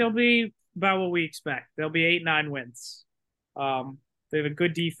 I think they'll be about what we expect. They'll be 8-9 wins. They have a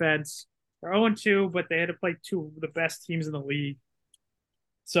good defense. They're 0-2, but they had to play 2 of the best teams in the league.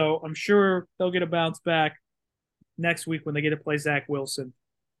 So I'm sure they'll get a bounce back next week when they get to play Zach Wilson.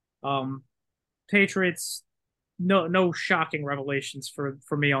 Patriots, no shocking revelations for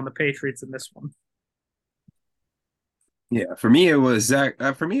me on the Patriots in this one. Yeah, for me it was Zach.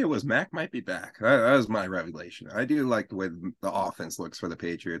 For me it was Mac might be back. That was my revelation. I do like the way the offense looks for the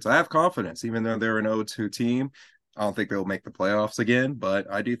Patriots. I have confidence, even though they're an 0-2 team. I don't think they'll make the playoffs again, but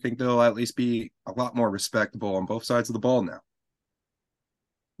I do think they'll at least be a lot more respectable on both sides of the ball now.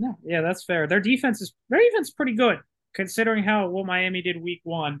 No, yeah, that's fair. Their defense is pretty good considering what Miami did week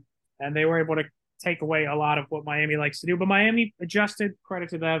 1, and they were able to take away a lot of what Miami likes to do. But Miami adjusted. Credit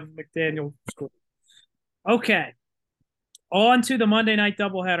to them. McDaniel scored. Okay. On to the Monday night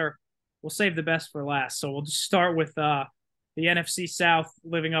doubleheader. We'll save the best for last. So we'll just start with the NFC South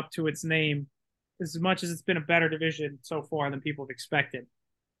living up to its name as much as it's been a better division so far than people have expected.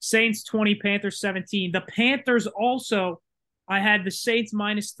 Saints 20, Panthers 17. The Panthers also, I had the Saints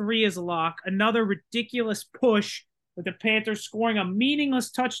 -3 as a lock. Another ridiculous push with the Panthers scoring a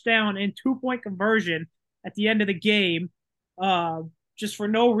meaningless touchdown and 2-point conversion at the end of the game, just for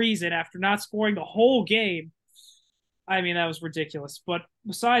no reason after not scoring the whole game. I mean, that was ridiculous. But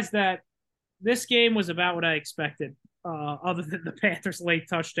besides that, this game was about what I expected, other than the Panthers' late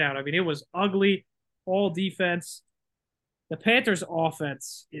touchdown. I mean, it was ugly, all defense. The Panthers'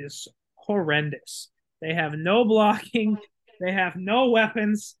 offense is horrendous. They have no blocking. They have no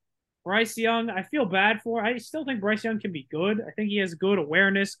weapons. Bryce Young, I feel bad for. I still think Bryce Young can be good. I think he has good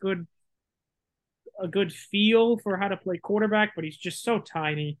awareness, a good feel for how to play quarterback, but he's just so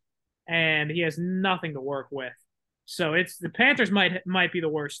tiny, and he has nothing to work with. So the Panthers might be the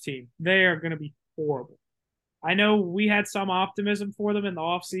worst team. They are going to be horrible. I know we had some optimism for them in the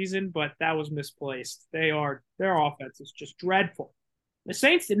offseason, but that was misplaced. Their offense is just dreadful. The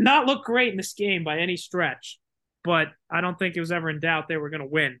Saints did not look great in this game by any stretch, but I don't think it was ever in doubt they were going to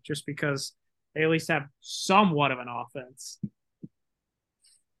win just because they at least have somewhat of an offense.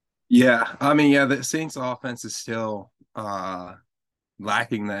 Yeah, I mean, the Saints offense is still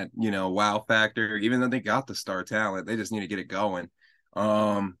lacking that, wow factor. Even though they got the star talent, they just need to get it going.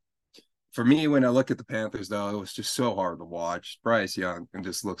 Um, for me, when I look at the Panthers, though, it was just so hard to watch. Bryce Young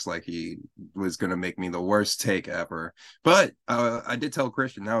just looks like he was going to make me the worst take ever. But I did tell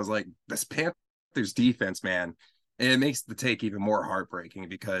Christian, I was like, this Panthers defense, man, it makes the take even more heartbreaking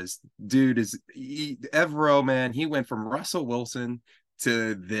because dude Evero, man, he went from Russell Wilson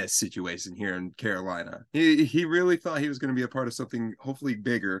to this situation here in Carolina. He really thought he was going to be a part of something hopefully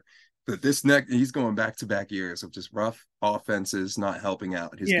bigger. But this next, he's going back-to-back years of just rough offenses not helping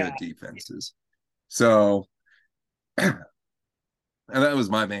out his Yeah. good defenses. So, and that was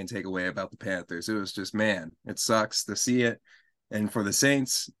my main takeaway about the Panthers. It was just, man, it sucks to see it. And for the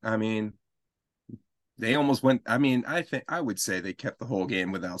Saints, I mean, they almost went. I mean, I think I would say they kept the whole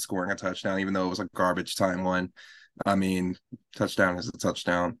game without scoring a touchdown, even though it was a garbage time one. I mean, touchdown is a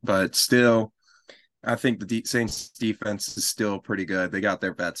touchdown, but still, I think the Saints defense is still pretty good. They got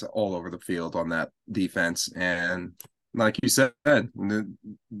their vets all over the field on that defense. And like you said,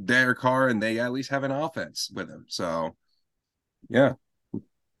 their car and they at least have an offense with them. So, yeah,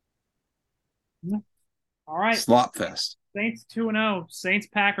 All right. slop fest. Saints 2-0. Saints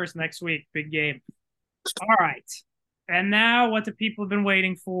Packers next week. Big game. All right. And now what the people have been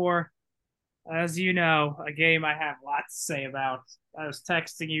waiting for. As you know, a game I have lots to say about. I was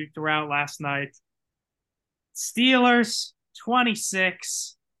texting you throughout last night. Steelers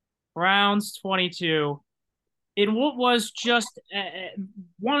 26, Browns 22. In what was just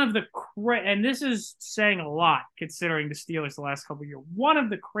one of the and this is saying a lot considering the Steelers the last couple of years. One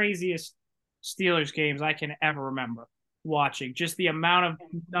of the craziest Steelers games I can ever remember watching. Just the amount of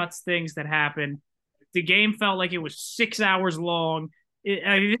nuts things that happened. The game felt like it was 6 hours long.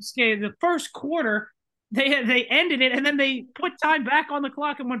 This game, the first quarter, they ended it and then they put time back on the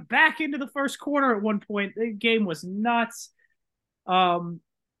clock and went back into the first quarter at one point. The game was nuts. I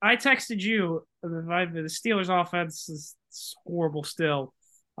texted you. The Steelers' offense is horrible still,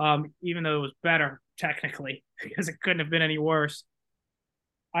 even though it was better technically because it couldn't have been any worse.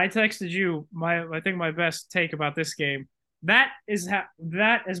 I texted you I think my best take about this game. That is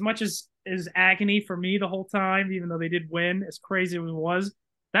that as much as is agony for me the whole time, even though they did win, as crazy as it was.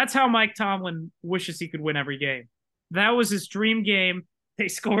 That's how Mike Tomlin wishes he could win every game. That was his dream game. They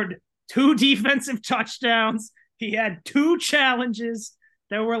scored 2 defensive touchdowns. He had 2 challenges.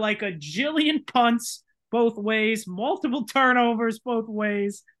 There were like a jillion punts both ways, multiple turnovers both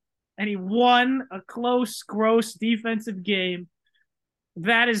ways, and he won a close, gross defensive game.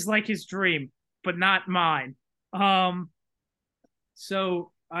 That is like his dream, but not mine.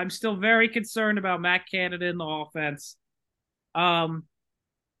 So I'm still very concerned about Matt Canada in the offense. And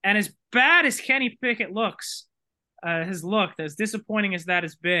as bad as Kenny Pickett has looked, as disappointing as that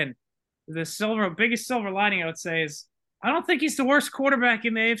has been, the biggest silver lining I would say is I don't think he's the worst quarterback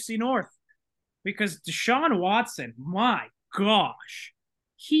in the AFC North because Deshaun Watson, my gosh,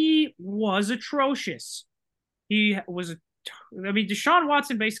 he was atrocious. Deshaun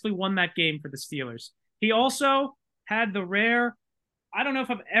Watson basically won that game for the Steelers. He also had the rare, I don't know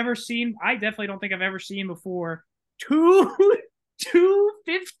if I've ever seen, I definitely don't think I've ever seen before, two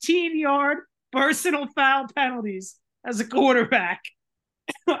 15-yard personal foul penalties as a quarterback.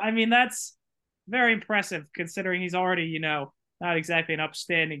 I mean, that's very impressive considering he's already, not exactly an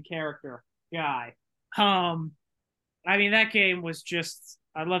upstanding character guy. I mean, that game was just,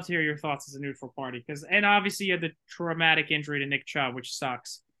 I'd love to hear your thoughts as a neutral party and obviously you had the traumatic injury to Nick Chubb, which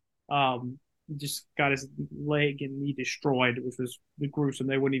sucks. Just got his leg and knee destroyed, which was gruesome.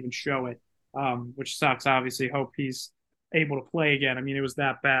 They wouldn't even show it, which sucks. Obviously, hope he's able to play again. I mean, it was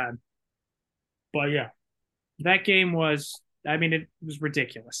that bad. But yeah, that game was, it was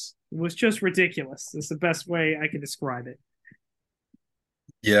ridiculous. It was just ridiculous. It's the best way I can describe it.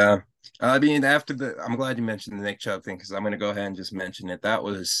 Yeah. I mean, I'm glad you mentioned the Nick Chubb thing because I'm going to go ahead and just mention it. That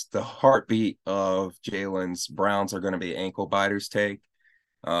was the heartbeat of Jalen's Browns are going to be ankle biters take.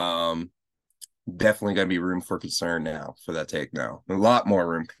 Definitely going to be room for concern now for that take now. A lot more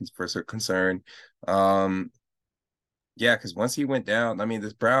room for concern. Yeah, because once he went down, I mean,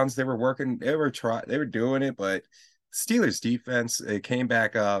 the Browns, they were doing it, but Steelers defense, it came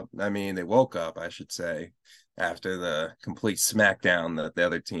back up. I mean, they woke up, I should say, after the complete smackdown that the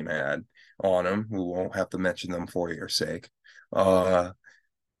other team had on them. We won't have to mention them for your sake.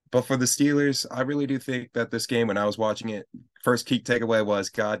 But for the Steelers, I really do think that this game, when I was watching it, first key takeaway was,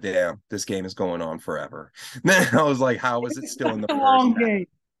 God damn, this game is going on forever. Then I was like, how is it still in the first half? Game.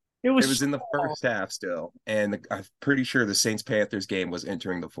 It was in the first half still. And I'm pretty sure the Saints-Panthers game was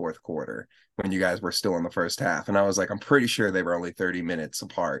entering the fourth quarter when you guys were still in the first half. And I was like, I'm pretty sure they were only 30 minutes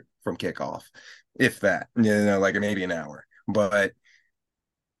apart from kickoff, if that, like maybe an hour. But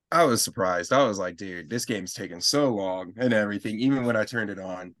I was surprised. I was like, dude, this game's taking so long and everything. Even when I turned it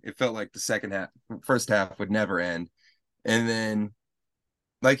on, it felt like the first half would never end. And then,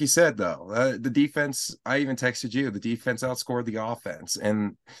 like you said, though, the defense, I even texted you, the defense outscored the offense.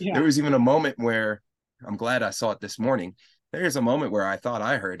 And Yeah, there was even a moment where I'm glad I saw it this morning. There's a moment where I thought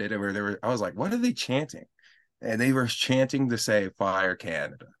I heard it, where I was like, what are they chanting? And they were chanting to say, Fire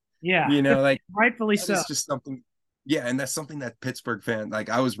Canada. yeah, Like rightfully that so. is just something. Yeah, and that's something that Pittsburgh fan, like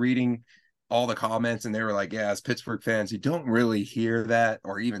I was reading all the comments and they were like, yeah, as Pittsburgh fans, you don't really hear that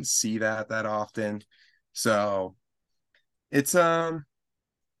or even see that often. So it's a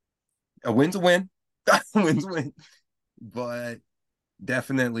win's a win. A win's a win. But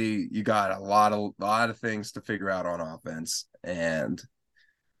definitely you got a lot of things to figure out on offense. And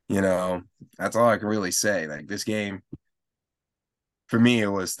you know, that's all I can really say. Like this game, for me, it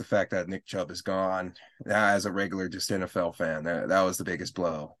was the fact that Nick Chubb is gone. As a regular, just NFL fan, that was the biggest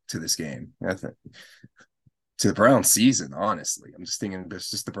blow to this game. I think to the Browns season, honestly. I'm just thinking it's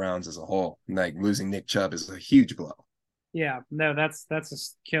just the Browns as a whole. Like losing Nick Chubb is a huge blow. Yeah, no, that's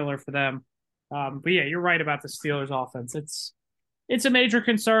a killer for them. But yeah, you're right about the Steelers offense. It's a major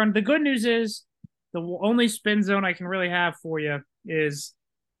concern. The good news is the only spin zone I can really have for you is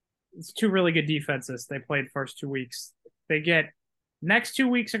it's two really good defenses they played first 2 weeks. They get next 2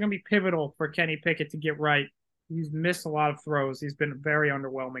 weeks are going to be pivotal for Kenny Pickett to get right. He's missed a lot of throws. He's been very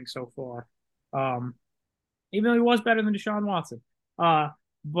underwhelming so far. Um, even though he was better than Deshaun Watson. Uh,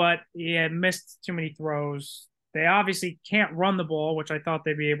 but he had missed too many throws. They obviously can't run the ball, which I thought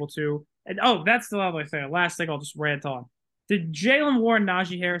they'd be able to. And that's the other thing. Last thing I'll just rant on. The Jalen Warren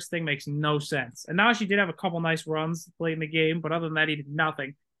Najee Harris thing makes no sense. And Najee did have a couple nice runs late in the game, but other than that, he did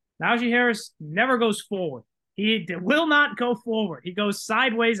nothing. Najee Harris never goes forward. He will not go forward. He goes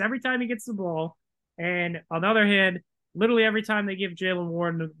sideways every time he gets the ball. And on the other hand, literally every time they give Jalen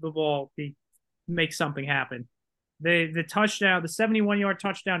Warren the ball, he makes something happen. The touchdown, the 71-yard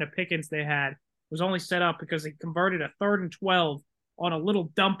touchdown to Pickens they had was only set up because he converted a 3rd and 12 on a little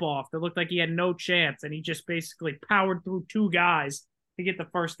dump off that looked like he had no chance, and he just basically powered through two guys to get the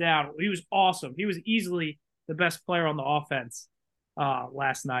first down. He was awesome. He was easily the best player on the offense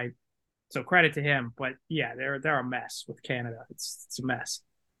last night. So credit to him. But yeah, they're a mess with Canada. It's a mess.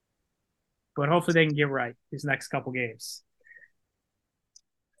 But hopefully they can get right these next couple games.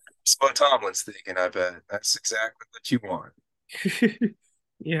 That's what Tomlin's thinking, I bet. That's exactly what you want.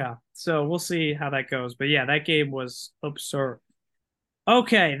 Yeah. So we'll see how that goes. But yeah, that game was absurd.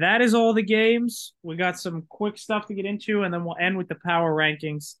 Okay, that is all the games. We got some quick stuff to get into, and then we'll end with the power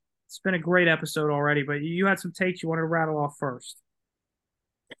rankings. It's been a great episode already, but you had some takes you wanted to rattle off first.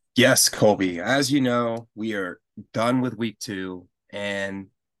 Yes, Colby. As you know, we are done with week 2, and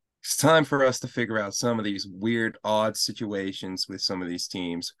it's time for us to figure out some of these weird, odd situations with some of these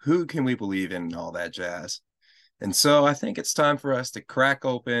teams. Who can we believe in and all that jazz? And so I think it's time for us to crack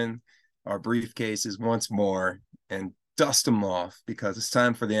open our briefcases once more and dust them off because it's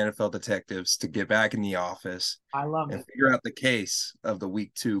time for the NFL detectives to get back in the office I love and it. figure out the case of the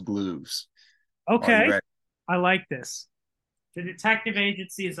week 2 blues. Are you Okay, ready? I like this. The detective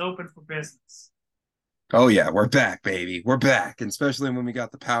agency is open for business. Oh yeah, we're back, baby. We're back. And especially when we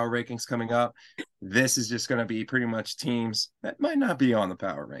got the power rankings coming up. This is just going to be pretty much teams that might not be on the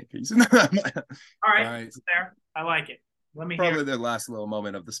power rankings. All All right, right. there. I like it. Let me hear Probably it. the last little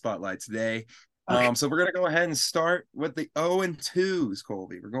moment of the spotlight today. Okay. So we're gonna go ahead and start with the 0 and 2s,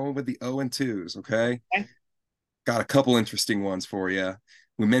 Colby. We're going with the 0 and 2s, okay? Got a couple interesting ones for you.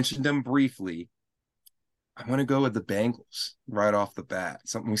 We mentioned them briefly. I want to go with the Bengals right off the bat.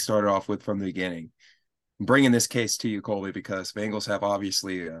 Something we started off with from the beginning. I'm bringing this case to you, Colby, because Bengals have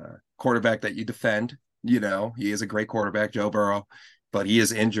obviously a quarterback that you defend. You know, he is a great quarterback, Joe Burrow, but he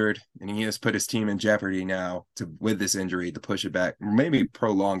is injured and he has put his team in jeopardy now with this injury to push it back, maybe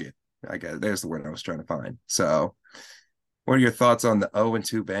prolong it. I guess there's the word I was trying to find. So, what are your thoughts on the 0 and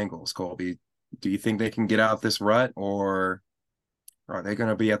 2 Bengals, Colby? Do you think they can get out this rut, or are they going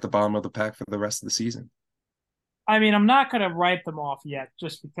to be at the bottom of the pack for the rest of the season? I mean, I'm not going to write them off yet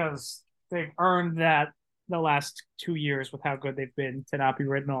just because they've earned that the last 2 years with how good they've been to not be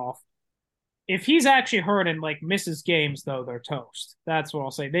written off. If he's actually hurt and like misses games, though, they're toast. That's what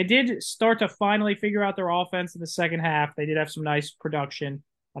I'll say. They did start to finally figure out their offense in the second half. They did have some nice production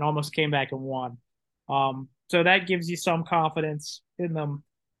and almost came back and won. So that gives you some confidence in them.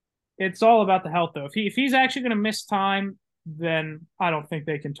 It's all about the health, though. If he's actually going to miss time, then I don't think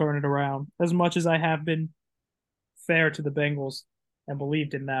they can turn it around. As much as I have been fair to the Bengals and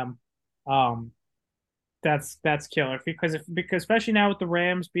believed in them, um, that's killer because especially now with the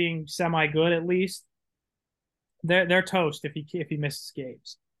Rams being semi good at least they're toast if he misses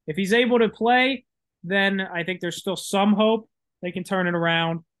games. If he's able to play, then I think there's still some hope they can turn it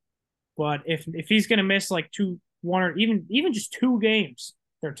around. But if he's going to miss like one or even just 2 games,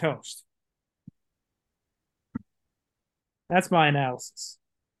 they're toast. That's my analysis.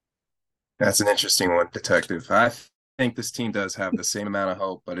 That's an interesting one, Detective. I think this team does have the same amount of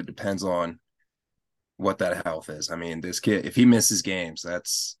hope, but it depends on what that health is. I mean, this kid, if he misses games,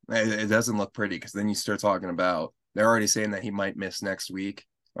 it doesn't look pretty because then you start talking about they're already saying that he might miss next week.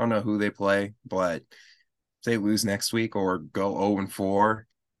 I don't know who they play, but if they lose next week or go 0-4,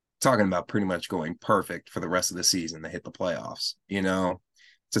 talking about pretty much going perfect for the rest of the season to hit the playoffs.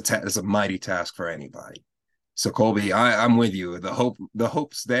 It's a mighty task for anybody. So Colby, I'm with you. The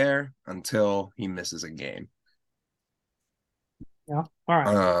hope's there until he misses a game. Yeah. All right.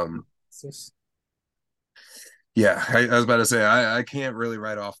 Um, yeah, I was about to say I can't really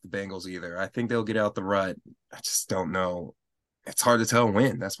write off the Bengals either. I think they'll get out the rut. I just don't know. It's hard to tell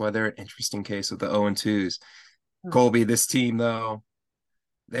when. That's why they're an interesting case with the 0-2s. Colby, this team though,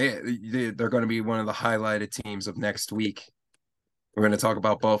 they're going to be one of the highlighted teams of next week. We're going to talk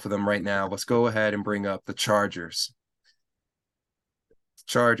about both of them right now. Let's go ahead and bring up the Chargers.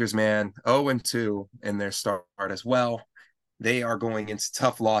 Chargers, man, 0-2 in their start as well. They are going into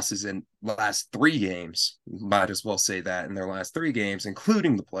tough losses in the last 3 games. Might as well say that in their last 3 games,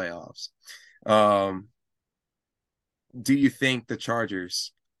 including the playoffs. Do you think the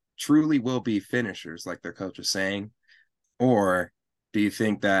Chargers truly will be finishers, like their coach is saying? Or do you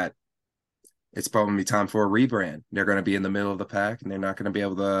think that it's probably time for a rebrand? They're going to be in the middle of the pack and they're not going to be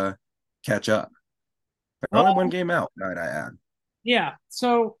able to catch up. They're only 1 game out, might I add. Yeah.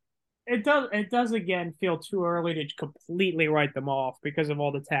 So it does again feel too early to completely write them off because of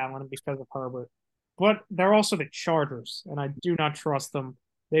all the talent and because of Herbert. But they're also the Chargers, and I do not trust them.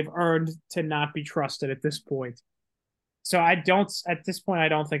 They've earned to not be trusted at this point. So at this point I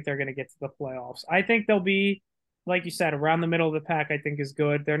don't think they're going to get to the playoffs. I think they'll be, like you said, around the middle of the pack. I think is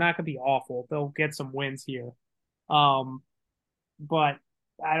good. They're not going to be awful. They'll get some wins here. Um, but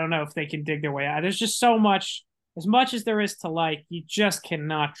I don't know if they can dig their way out. There's just so much, as much as there is to like, you just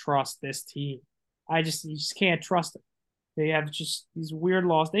cannot trust this team. You just can't trust them. They have just these weird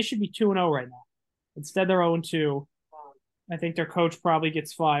losses. They should be 2-0 right now. Instead, they're 0-2. I think their coach probably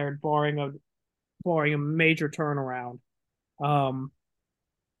gets fired, barring a major turnaround. Um,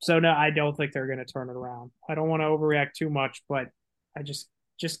 so no, I don't think they're going to turn it around. I don't want to overreact too much, but I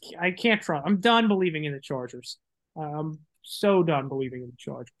I can't trust. I'm done believing in the Chargers. I'm so done believing in the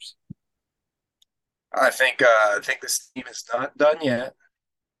Chargers. I think this team is not done yet.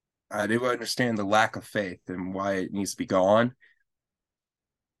 I do understand the lack of faith and why it needs to be gone.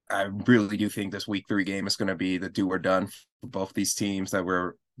 I really do think this week 3 game is going to be the do or done for both these teams that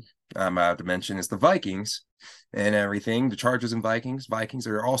I'm about to mention is the Vikings and everything. The Chargers and Vikings. Vikings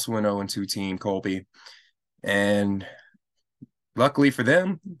are also an 0-2 team, Colby. And luckily for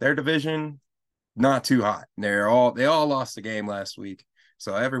them, their division not too hot. They all lost the game last week.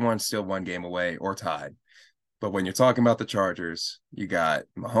 So everyone's still 1 game away or tied. But when you're talking about the Chargers, you got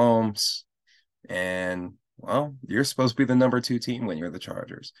Mahomes, and well, you're supposed to be the number 2 team when you're the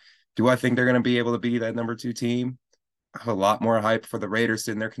Chargers. Do I think they're going to be able to be that number 2 team? I have a lot more hype for the Raiders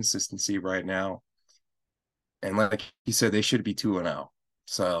in their consistency right now. And like you said, they should be 2-0.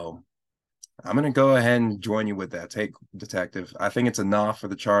 So I'm going to go ahead and join you with that take, Detective. I think it's enough for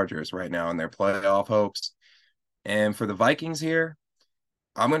the Chargers right now in their playoff hopes. And for the Vikings here,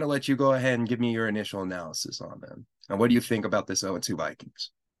 I'm going to let you go ahead and give me your initial analysis on them. And what do you think about this 0-2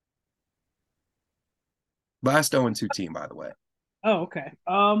 Vikings? Last 0-2 team, by the way. Oh, okay.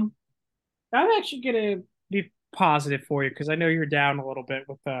 I'm actually gonna be positive for you because I know you're down a little bit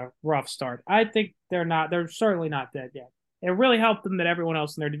with a rough start. I think they're certainly not dead yet. It really helped them that everyone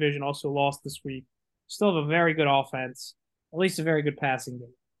else in their division also lost this week. Still have a very good offense, at least a very good passing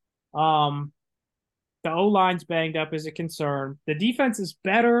game. The O line's banged up is a concern. The defense is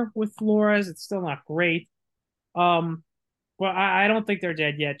better with Flores. It's still not great. Um, well, I don't think they're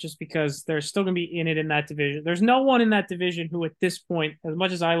dead yet, just because they're still going to be in it in that division. There's no one in that division who, at this point, as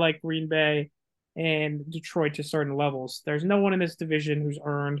much as I like Green Bay and Detroit to certain levels, there's no one in this division who's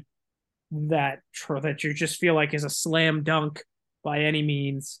earned that you just feel like is a slam dunk by any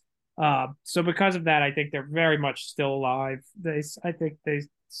means. So because of that, I think they're very much still alive. I think they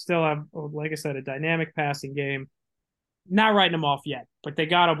still have, like I said, a dynamic passing game. Not writing them off yet, but they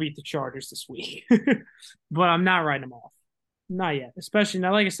got to beat the Chargers this week. But I'm not writing them off. Not yet. Especially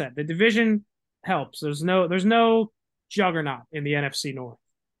now, like I said, the division helps. There's no juggernaut in the NFC North.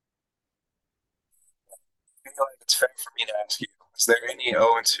 I feel like it's fair for me to ask you, is there any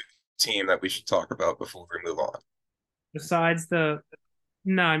 0-2 team that we should talk about before we move on? Besides the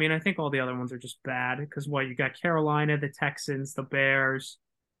No, I mean I think all the other ones are just bad because what you got Carolina, the Texans, the Bears,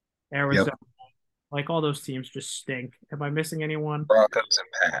 Yep. Arizona, like all those teams just stink. Am I missing anyone? Broncos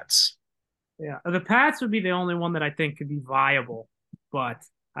and Pats. Yeah, the Pats would be the only one that I think could be viable, but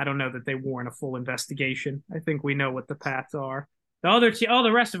I don't know that they warrant a full investigation. I think we know what the Pats are.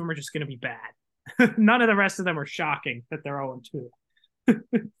 The rest of them are just going to be bad. None of the rest of them are shocking that they're 0-2.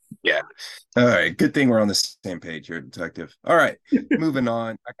 Yeah. All right. Good thing we're on the same page here, Detective. All right. Moving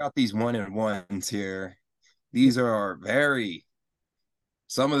on. I got these 1-1s here. These are very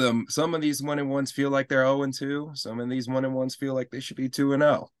some of these 1-1s feel like they're 0-2. Some of these 1-1s feel like they should be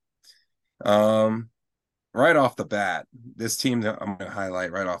 2-0. Um, right off the bat, this team that I'm gonna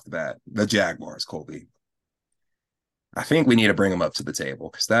highlight right off the bat, the Jaguars, Colby. I think we need to bring them up to the table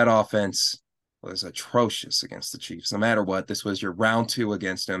because that offense was atrocious against the Chiefs. No matter what, this was your round two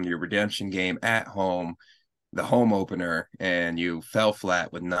against them, your redemption game at home, the home opener, and you fell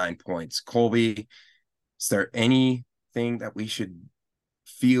flat with 9 points. Colby, is there anything that we should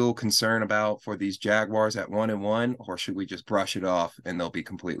feel concern about for these Jaguars at 1-1, or should we just brush it off and they'll be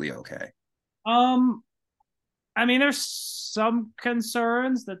completely okay? Um, I mean, there's some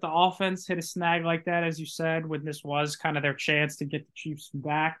concerns that the offense hit a snag like that, as you said, when this was kind of their chance to get the Chiefs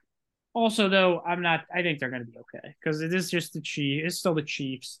back. Also, though, I'm not. I think they're going to be okay because it is just the Chiefs. It's still the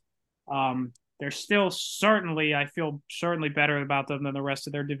Chiefs. They're still certainly. I feel certainly better about them than the rest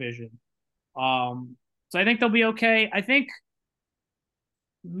of their division. So I think they'll be okay. I think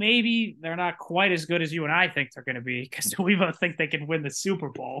maybe they're not quite as good as you and I think they're going to be because we both think they can win the Super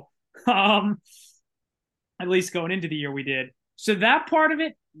Bowl. Um, at least going into the year we did. So that part of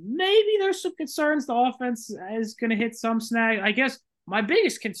it, maybe there's some concerns. The offense is going to hit some snag. I guess my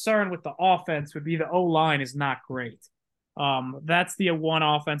biggest concern with the offense would be the O line is not great. That's the one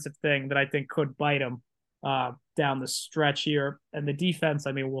offensive thing that I think could bite them down the stretch here. And the defense,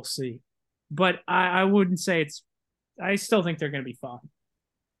 I mean, we'll see. But I wouldn't say it's. I still think they're going to be fine.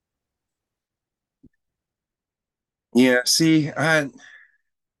 Yeah, see, I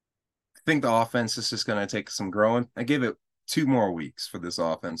think the offense is just going to take some growing. I give it 2 more weeks for this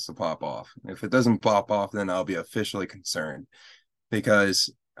offense to pop off. If it doesn't pop off, then I'll be officially concerned because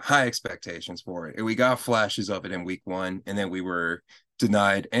high expectations for it. We got flashes of it in week one, and then we were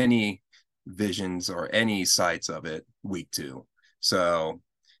denied any visions or any sights of it week two. So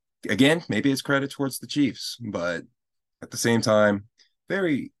again, maybe it's credit towards the Chiefs, but at the same time,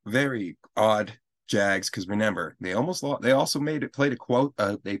 very, very odd Jags because remember they almost lost. They also made it played a quote.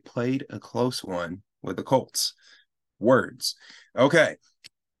 They played a close one with the Colts. Words. Okay,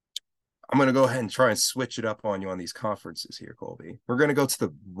 I'm gonna go ahead and try and switch it up on you on these conferences here, Colby. We're gonna go to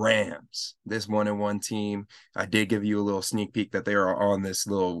the Rams. This 1-1 team. I did give you a little sneak peek that they are on this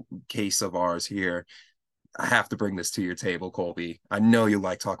little case of ours here. I have to bring this to your table, Colby. I know you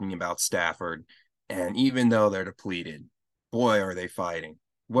like talking about Stafford, and even though they're depleted, boy, are they fighting.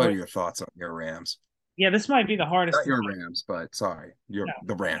 What are But your thoughts on your Rams? yeah, this might be the hardest. Not your Rams, but sorry, No,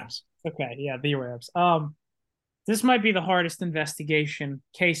 the no. Rams. Okay, yeah, the Rams. This might be the hardest investigation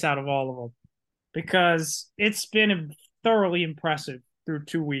case out of all of them because it's been thoroughly impressive through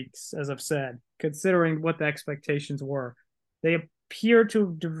 2 weeks, as I've said, considering what the expectations were. They appear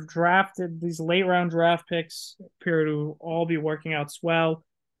to have drafted these late round draft picks, appear to all be working out swell.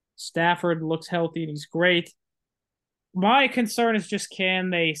 Stafford looks healthy and he's great. My concern is just can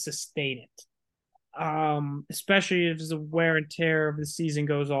they sustain it? Especially if the wear and tear of the season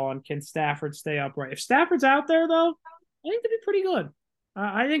goes on, can Stafford stay upright? If Stafford's out there, though, I think they'd be pretty good.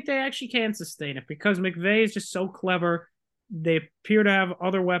 I think they actually can sustain it because McVay is just so clever. They appear to have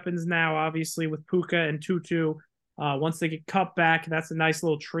other weapons now, obviously, with Puka and Tutu. Once they get cut back, that's a nice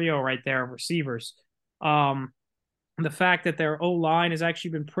little trio right there of receivers. Um, the fact that their O line has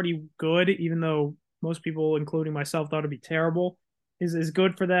actually been pretty good, even though most people, including myself, thought it'd be terrible, is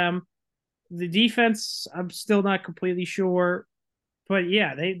good for them. The defense, I'm still not completely sure, but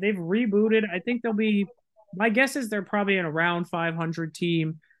yeah, they've rebooted. I think they'll be. My guess is they're probably an around 500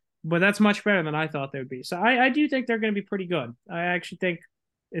 team, but that's much better than I thought they would be. So I do think they're going to be pretty good. I actually think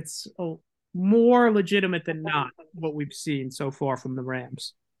it's more legitimate than not what we've seen so far from the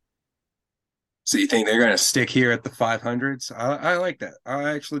Rams. So you think they're going to stick here at the 500s? I like that.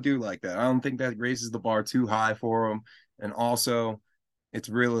 I actually do like that. I don't think that raises the bar too high for them. And also, it's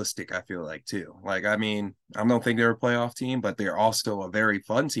realistic, I feel like, too. Like, I mean, I don't think they're a playoff team, but they're also a very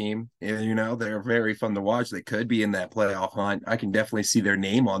fun team. And, they're very fun to watch. They could be in that playoff hunt. I can definitely see their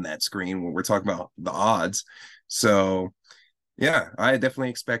name on that screen when we're talking about the odds. So, yeah, I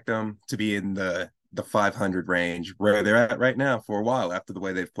definitely expect them to be in the 500 range where they're at right now for a while after the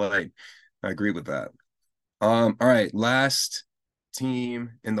way they've played. I agree with that. All right, last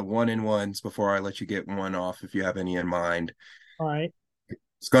team in the 1-1s before I let you get one off, if you have any in mind. All right.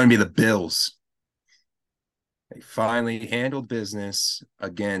 It's going to be the Bills. They finally handled business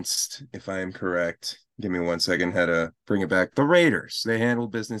against, if I am correct, give me 1 second, had to bring it back. The Raiders. They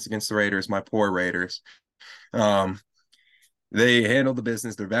handled business against the Raiders, my poor Raiders. Um, they handled the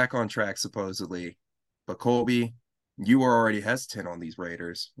business. They're back on track, supposedly. But Colby, you were already hesitant on these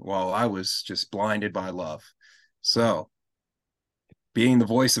Raiders while I was just blinded by love. So, being the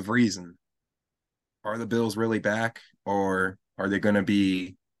voice of reason, are the Bills really back, or are they going to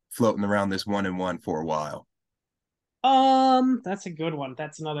be floating around this 1-1 for a while? That's a good one.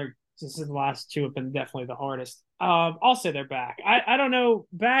 That's another. This is the last two have been definitely the hardest. I'll say they're back. I don't know.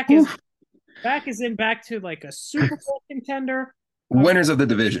 Back is in back to like a Super Bowl contender. Winners of the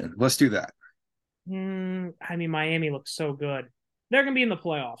division. Let's do that. I mean, Miami looks so good. They're going to be in the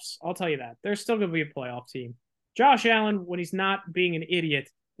playoffs. I'll tell you that. They're still going to be a playoff team. Josh Allen, when he's not being an idiot,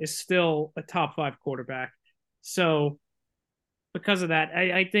 is still a top 5 quarterback. So, because of that,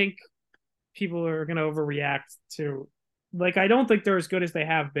 I think people are going to overreact to, like, I don't think they're as good as they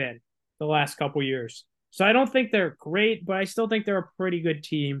have been the last couple years. So, I don't think they're great, but I still think they're a pretty good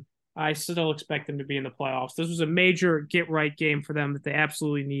team. I still expect them to be in the playoffs. This was a major get right game for them that they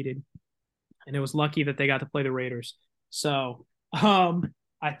absolutely needed, and it was lucky that they got to play the Raiders. So,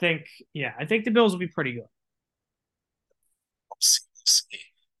 I think, yeah, I think the Bills will be pretty good. See.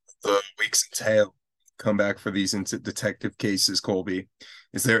 The weeks entail come back for these detective cases, Colby.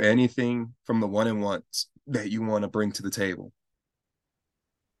 Is there anything from the 1-1s that you want to bring to the table?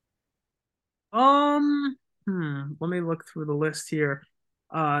 Let me look through the list here.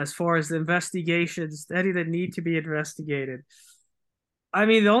 As far as the investigations, any that need to be investigated. I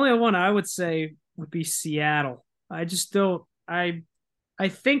mean, the only one I would say would be Seattle. I just don't. I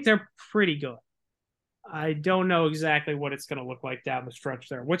think they're pretty good. I don't know exactly what it's going to look like down the stretch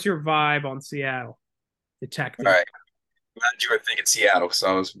there. What's your vibe on Seattle, All detective? right. Glad you were thinking Seattle, because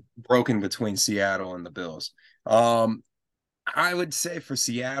I was broken between Seattle and the Bills. Um, I would say for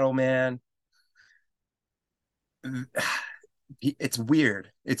Seattle, man, it's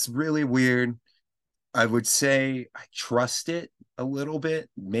weird. It's really weird. I would say I trust it a little bit.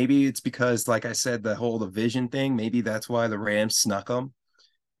 Maybe it's because, like I said, the whole division thing, maybe that's why the Rams snuck them.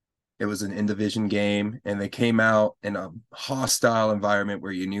 It was an in-division game, and they came out in a hostile environment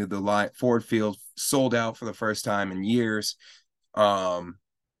where you knew the line Ford Field sold out for the first time in years. Um,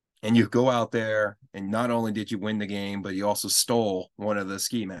 and you go out there, and not only did you win the game, but you also stole one of the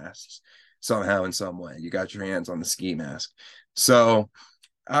ski masks somehow in some way. You got your hands on the ski mask. So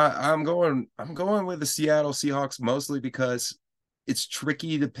I'm going with the Seattle Seahawks mostly because it's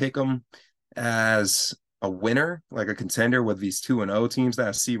tricky to pick them as a winner, like a contender with these 2-0 teams that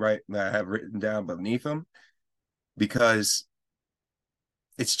I see that I have written down beneath them, because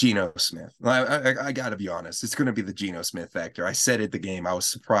it's Geno Smith. I got to be honest. It's going to be the Geno Smith factor. I said it the game. I was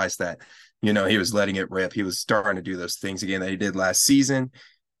surprised that, he was letting it rip. He was starting to do those things again that he did last season.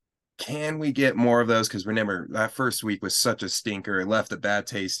 Can we get more of those? Because remember, that first week was such a stinker. It left a bad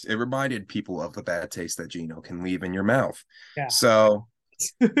taste. It reminded people of the bad taste that Geno can leave in your mouth. Yeah. So,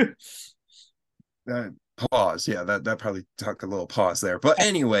 pause. Yeah, that probably took a little pause there. But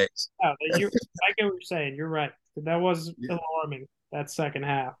anyways, I get what you're saying. You're right. That was alarming. That second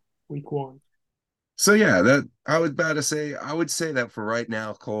half, week 1. so yeah, that I would about to say. I would say that for right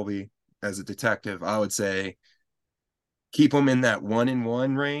now, Colby, as a detective, I would say keep them in that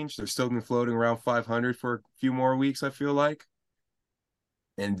 1-1 range. They're still going to be floating around 500 for a few more weeks, I feel like.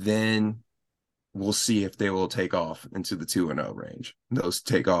 And then we'll see if they will take off into the 2-0 range. Those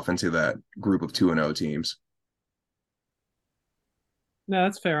take off into that group of 2-0 teams. No,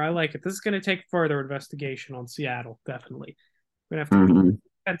 that's fair. I like it. This is going to take further investigation on Seattle. Definitely, we're gonna have to Mm-hmm.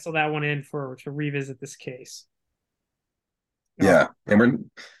 pencil that one in for to revisit this case. Yeah,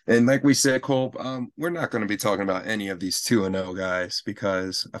 and like we said, Cole, we're not going to be talking about any of these 2-0 guys,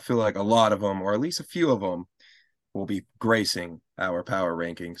 because I feel like a lot of them, or at least a few of them, will be gracing our power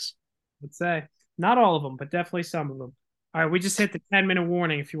rankings. Let's say not all of them, but definitely some of them. All right, we just hit the 10-minute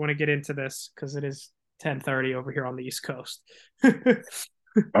warning if you want to get into this because it is 10:30 over here on the East Coast.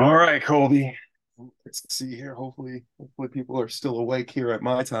 All right, Colby. Let's see here. Hopefully people are still awake here at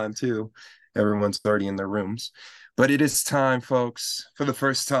my time too. Everyone's already in their rooms. But it is time, folks, for the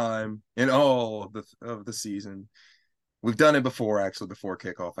first time in all of the season. We've done it before, actually, before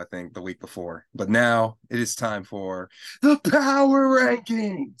kickoff, I think, the week before. But now it is time for the power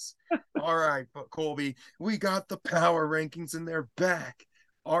rankings. All right, Colby, we got the power rankings and they're back.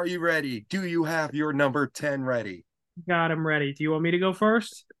 Are you ready? Do you have your number 10 ready? Got him ready. Do you want me to go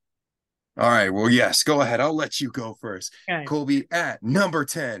first? All right. Well, yes, go ahead. I'll let you go first. Okay. Colby, at number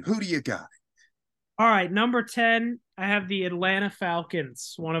 10, who do you got? All right, number 10, I have the Atlanta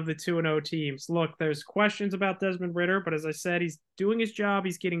Falcons, one of the 2-0 teams. Look, there's questions about Desmond Ridder, but as I said, he's doing his job.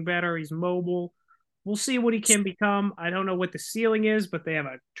 He's getting better. He's mobile. We'll see what he can become. I don't know what the ceiling is, but they have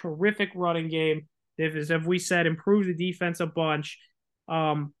a terrific running game. They've, as we said, improved the defense a bunch.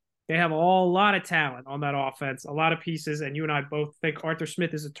 They have a lot of talent on that offense, a lot of pieces, and you and I both think Arthur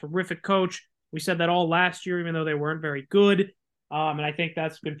Smith is a terrific coach. We said that all last year, even though they weren't very good. And I think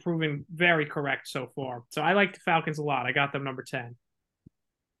that's been proven very correct so far. So I like the Falcons a lot. I got them number 10.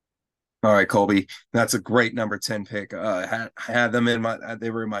 All right, Colby, that's a great number 10 pick. Had them in they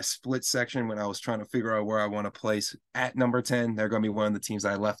were in my split section when I was trying to figure out where I want to place at number 10. They're going to be one of the teams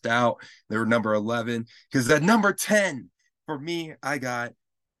I left out. They were number 11 because at number 10 for me, I got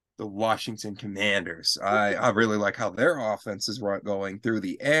the Washington Commanders. I really like how their offense is going through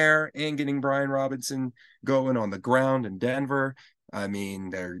the air and getting Brian Robinson going on the ground in Denver. I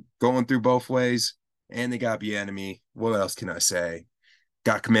mean, they're going through both ways, and they got Bieniemy. What else can I say?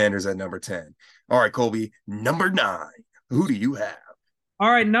 Got Commanders at number 10. All right, Colby, number 9. Who do you have?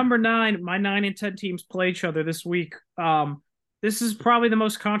 All right, number 9. My 9 and 10 teams play each other this week. This is probably the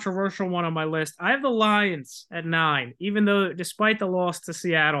most controversial one on my list. I have the Lions at 9, even though despite the loss to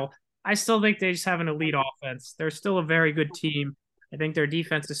Seattle, I still think they just have an elite offense. They're still a very good team. I think their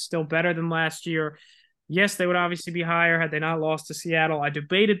defense is still better than last year. Yes, they would obviously be higher had they not lost to Seattle. I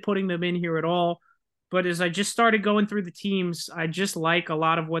debated putting them in here at all, but as I just started going through the teams, I just like a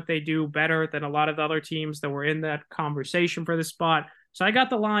lot of what they do better than a lot of the other teams that were in that conversation for the spot. So I got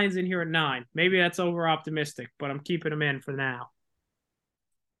the Lions in here at 9. Maybe that's over optimistic, but I'm keeping them in for now.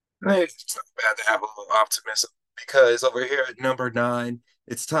 Hey, it's not bad to have a little optimism because over here at number 9,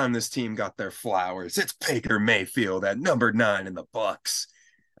 it's time this team got their flowers. It's Baker Mayfield at number 9 in the Bucks.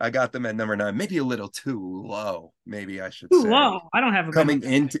 I got them at number 9, maybe a little too low, maybe I should Too say. low. I don't have a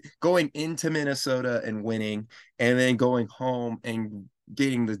Going into Minnesota and winning, and then going home and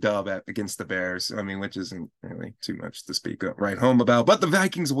getting the dub against the Bears. I mean, which isn't really too much to speak of right home about. But the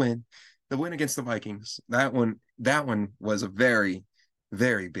Vikings win. The win against the Vikings. That one was a very,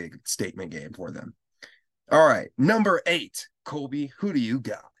 very big statement game for them. All right, number 8, Colby. Who do you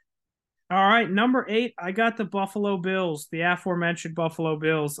got? All right, number 8, I got the Buffalo Bills, the aforementioned Buffalo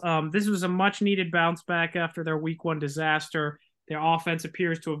Bills. This was a much needed bounce back after their week 1 disaster. Their offense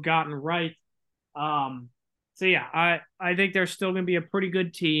appears to have gotten right. So yeah, I think they're still going to be a pretty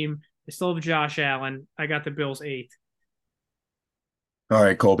good team. They still have Josh Allen. I got the Bills 8. All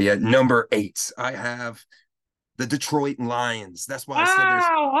right, Colby. At number 8, I have the Detroit Lions. That's why I said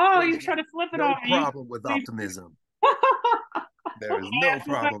Oh, you trying to flip it no on me. problem with optimism. There is no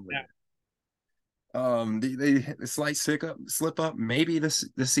problem with it. The slight slip up. Maybe the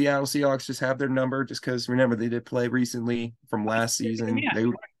Seattle Seahawks just have their number, just because remember they did play recently from last season.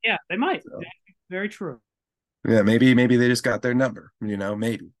 They might. So, very true. Yeah, maybe they just got their number.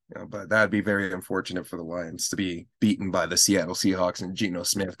 Maybe. But that'd be very unfortunate for the Lions to be beaten by the Seattle Seahawks and Geno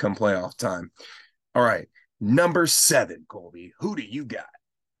Smith come playoff time. All right, number 7, Colby. Who do you got?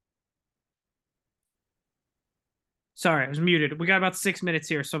 Sorry, I was muted. We got about 6 minutes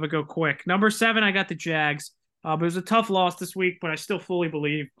here, so I'm gonna go quick. Number 7, I got the Jags. It was a tough loss this week, but I still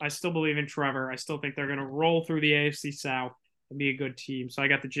believe in Trevor. I still think they're gonna roll through the AFC South and be a good team. So I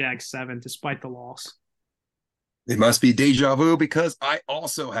got the Jags 7, despite the loss. It must be deja vu because I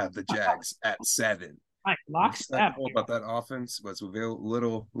also have the Jags at 7. Right, lockstep. About that offense was a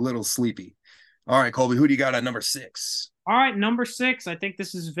little sleepy. All right, Colby, who do you got at number 6? All right, number 6. I think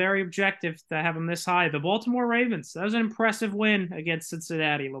this is very objective to have them this high. The Baltimore Ravens. That was an impressive win against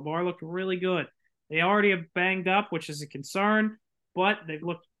Cincinnati. Lamar looked really good. They already have banged up, which is a concern, but they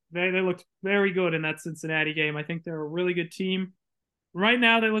looked very good in that Cincinnati game. I think they're a really good team. Right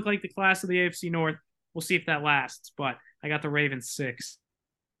now, they look like the class of the AFC North. We'll see if that lasts, but I got the Ravens 6.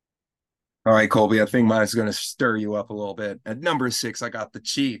 All right, Colby, I think mine's going to stir you up a little bit. At number 6, I got the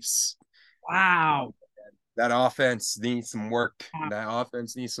Chiefs. Wow. That offense needs some work. I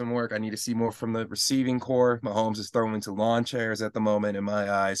need to see more from the receiving core. Mahomes is throwing into lawn chairs at the moment. In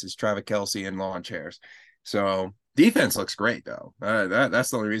my eyes, is Travis Kelce in lawn chairs. So defense looks great, though.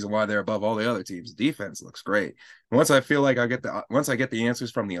 That's the only reason why they're above all the other teams. Defense looks great. Once I feel like once I get the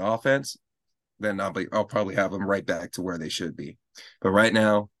answers from the offense, then I'll probably have them right back to where they should be. But right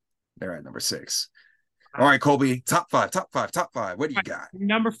now, they're at number 6. All right, Colby, top five. What do you got?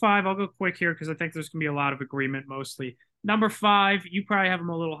 Number 5, I'll go quick here because I think there's going to be a lot of agreement mostly. Number 5, you probably have them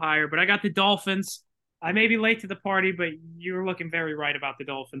a little higher, but I got the Dolphins. I may be late to the party, but you're looking very right about the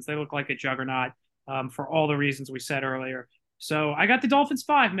Dolphins. They look like a juggernaut for all the reasons we said earlier. So I got the Dolphins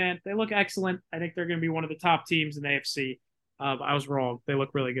 5, man. They look excellent. I think they're going to be one of the top teams in the AFC. I was wrong. They look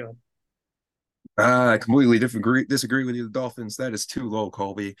really good. I completely disagree with you. The Dolphins, that is too low,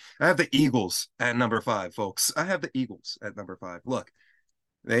 Colby. I have the Eagles at number 5, folks. I have the Eagles at number 5. Look,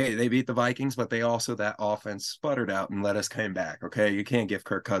 they beat the Vikings, but they also that offense sputtered out and let us come back. Okay, you can't give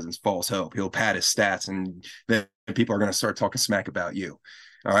Kirk Cousins false hope. He'll pad his stats, and then people are going to start talking smack about you.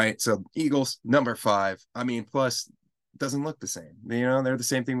 All right, so Eagles number 5. I mean, plus doesn't look the same. You know, they're the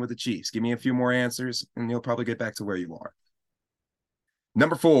same thing with the Chiefs. Give me a few more answers, and you'll probably get back to where you are.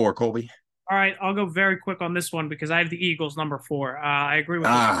 Number 4, Colby. All right, I'll go very quick on this one because I have the Eagles number 4. I agree with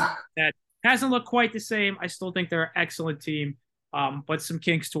Ah, that. Hasn't looked quite the same. I still think they're an excellent team, but some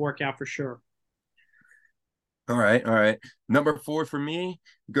kinks to work out for sure. all right, all right. Number 4 for me.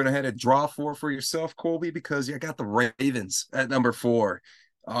 You're gonna head a draw 4 for yourself, Colby, because you got the Ravens at number 4.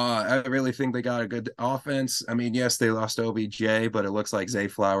 I really think they got a good offense. I mean, yes, they lost OBJ, but it looks like Zay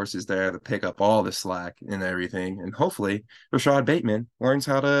Flowers is there to pick up all the slack and everything. And hopefully, Rashad Bateman learns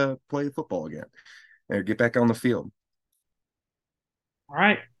how to play football again and get back on the field. All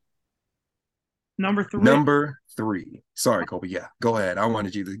right, number 3. Number 3. Sorry, Colby. Yeah, go ahead. I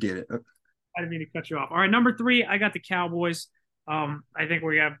wanted you to get it. I didn't mean to cut you off. All right, number 3, I got the Cowboys. I think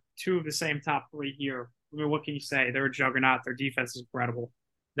we have two of the same top 3 here. I mean, what can you say? They're a juggernaut. Their defense is incredible.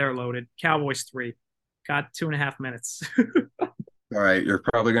 They're loaded. Cowboys 3. Got 2.5 minutes. All right, you're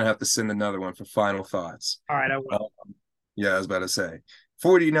probably gonna have to send another one for final thoughts. All right, I will. Yeah, I was about to say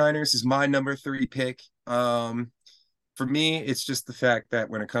 49ers is my number 3 pick. For me, it's just the fact that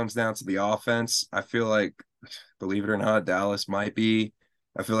when it comes down to the offense, I feel like, believe it or not, Dallas might be.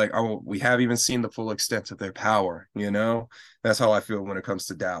 I feel like we haven't even seen the full extent of their power. You know, that's how I feel when it comes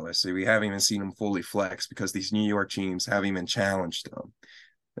to Dallas. We haven't even seen them fully flex because these New York teams haven't even challenged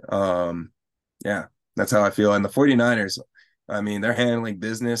them. Yeah, that's how I feel. And the 49ers, I mean, they're handling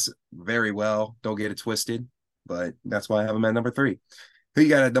business very well. Don't get it twisted, but that's why I have them at number 3. Who you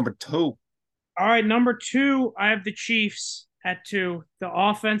got at number 2? All right, number 2, I have the Chiefs at 2. The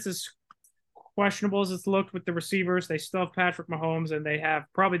offense is questionable as it's looked with the receivers. They still have Patrick Mahomes, and they have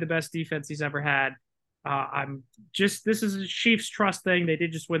probably the best defense he's ever had. This is a Chiefs trust thing. They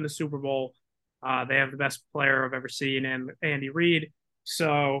did just win the Super Bowl. They have the best player I've ever seen in Andy Reid.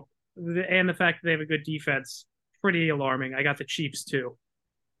 So, and the fact that they have a good defense, pretty alarming. I got the Chiefs too.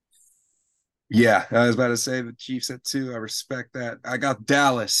 Yeah, I was about to say the Chiefs at 2. I respect that. I got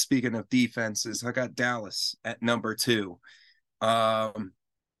Dallas. Speaking of defenses, I got Dallas at number 2. Um,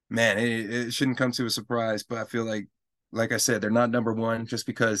 Man, it shouldn't come to a surprise, but I feel like I said, they're not number 1 just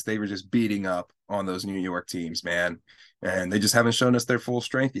because they were just beating up on those New York teams, man, and they just haven't shown us their full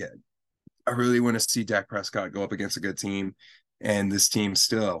strength yet. I really want to see Dak Prescott go up against a good team, and this team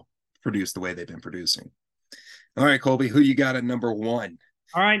still produce the way they've been producing. All right, Colby, who you got at number 1?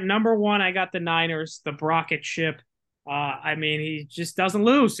 All right, number 1, I got the Niners, the Brocket ship. I mean, he just doesn't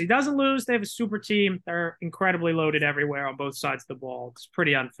lose. He doesn't lose. They have a super team. They're incredibly loaded everywhere on both sides of the ball. It's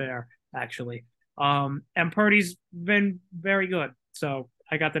pretty unfair, actually. And Purdy's been very good. So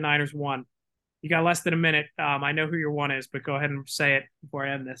I got the Niners 1. You got less than a minute. I know who your 1 is, but go ahead and say it before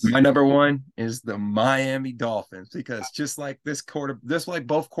I end this. My number 1 is the Miami Dolphins because just like like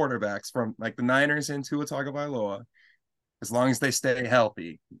both quarterbacks from like the Niners and Tua Tagovailoa, as long as they stay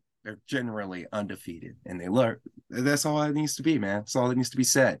healthy, they're generally undefeated, and they learn. That's all it needs to be, man. That's all that needs to be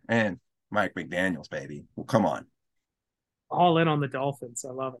said. And Mike McDaniels, baby. Well, come on. All in on the Dolphins.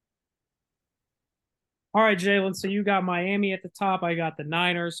 I love it. All right, Jalen. So you got Miami at the top. I got the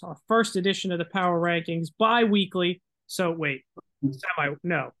Niners. Our first edition of the Power Rankings, bi-weekly. So wait,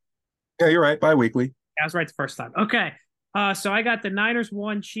 no. Yeah, you're right. Bi-weekly. I was right the first time. Okay. So I got the Niners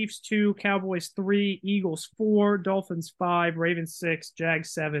 1, Chiefs 2, Cowboys 3, Eagles 4, Dolphins 5, Ravens 6,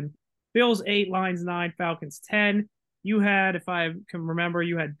 Jags 7, Bills 8, Lions 9, Falcons 10. You had, if I can remember,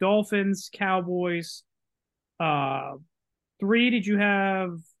 you had Dolphins, Cowboys 3. Did you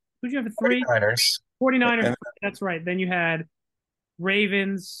have a 3? 49ers. 49ers. That's right. Then you had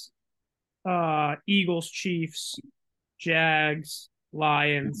Ravens, Eagles, Chiefs, Jags,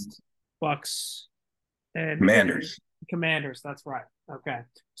 Lions, Bucks, and Commanders. That's right. Okay.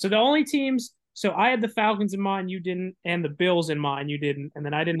 So the only teams. So I had the Falcons in mind, you didn't, and the Bills in mind, you didn't, and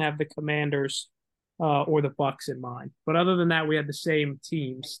then I didn't have the Commanders or the Bucks in mind. But other than that, we had the same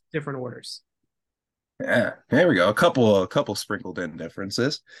teams, different orders. Yeah, there we go. A couple sprinkled in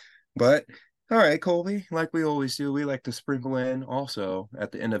differences, but all right, Colby. Like we always do, we like to sprinkle in also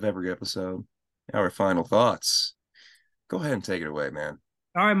at the end of every episode our final thoughts. Go ahead and take it away, man.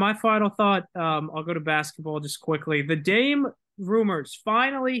 All right, my final thought. I'll go to basketball just quickly. The Dame rumors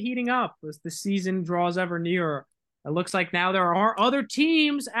finally heating up as the season draws ever nearer. It looks like now there are other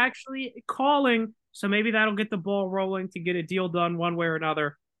teams actually calling, so maybe that'll get the ball rolling to get a deal done one way or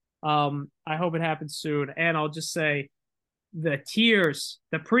another. I hope it happens soon. And I'll just say the tiers,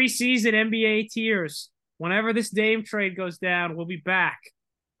 the preseason NBA tiers, whenever this Dame trade goes down, we'll be back.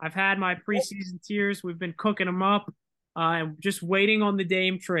 I've had my preseason tiers. We've been cooking them up and just waiting on the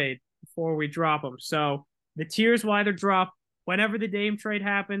Dame trade before we drop them. So the tiers will either drop whenever the Dame trade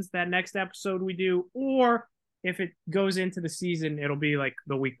happens, that next episode we do, or if it goes into the season, it'll be like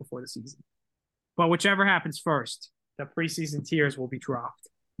the week before the season. But whichever happens first, the preseason tiers will be dropped.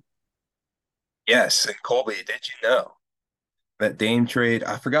 Yes, and Colby, did you know that Dame trade?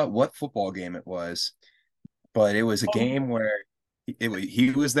 I forgot what football game it was, but it was a game where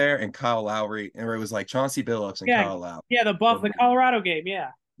he was there and Kyle Lowry, and it was like Chauncey Billups and Kyle Lowry. Yeah, the Colorado game, yeah.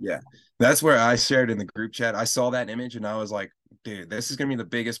 Yeah, that's where I shared in the group chat. I saw that image and I was like, dude, this is gonna be the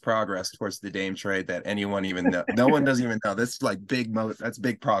biggest progress towards the Dame trade that anyone even know. No one doesn't even know. That's like that's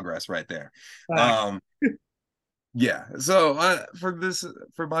big progress right there. Yeah. So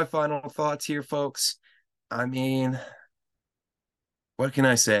for my final thoughts here, folks, I mean, what can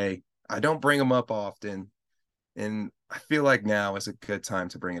I say? I don't bring them up often, and I feel like now is a good time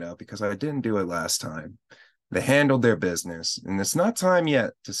to bring it up because I didn't do it last time. They handled their business, and it's not time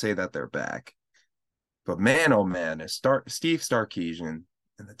yet to say that they're back. But man, oh man, is Steve Sarkisian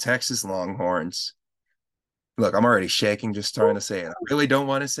and the Texas Longhorns. Look, I'm already shaking just trying to say it. I really don't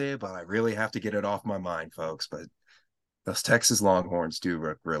want to say it, but I really have to get it off my mind, folks. But those Texas Longhorns do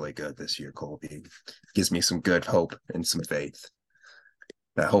look really good this year, Colby. Gives me some good hope and some faith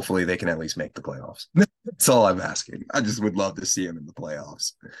that hopefully they can at least make the playoffs. That's all I'm asking. I just would love to see them in the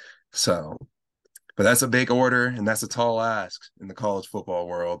playoffs. So, but that's a big order, and that's a tall ask in the college football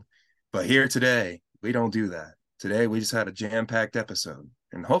world. But here today, we don't do that. Today, we just had a jam-packed episode,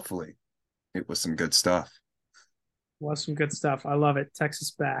 and hopefully it was some good stuff. Was some good stuff. I love it.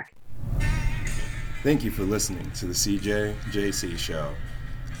 Texas back. Thank you for listening to the CJJC Show.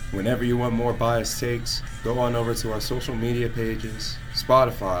 Whenever you want more biased takes, go on over to our social media pages,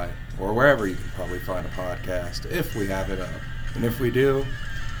 Spotify, or wherever you can probably find a podcast, if we have it up. And if we do,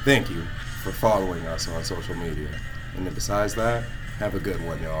 thank you for following us on social media. And then besides that, have a good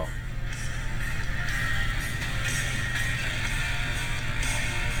one, y'all.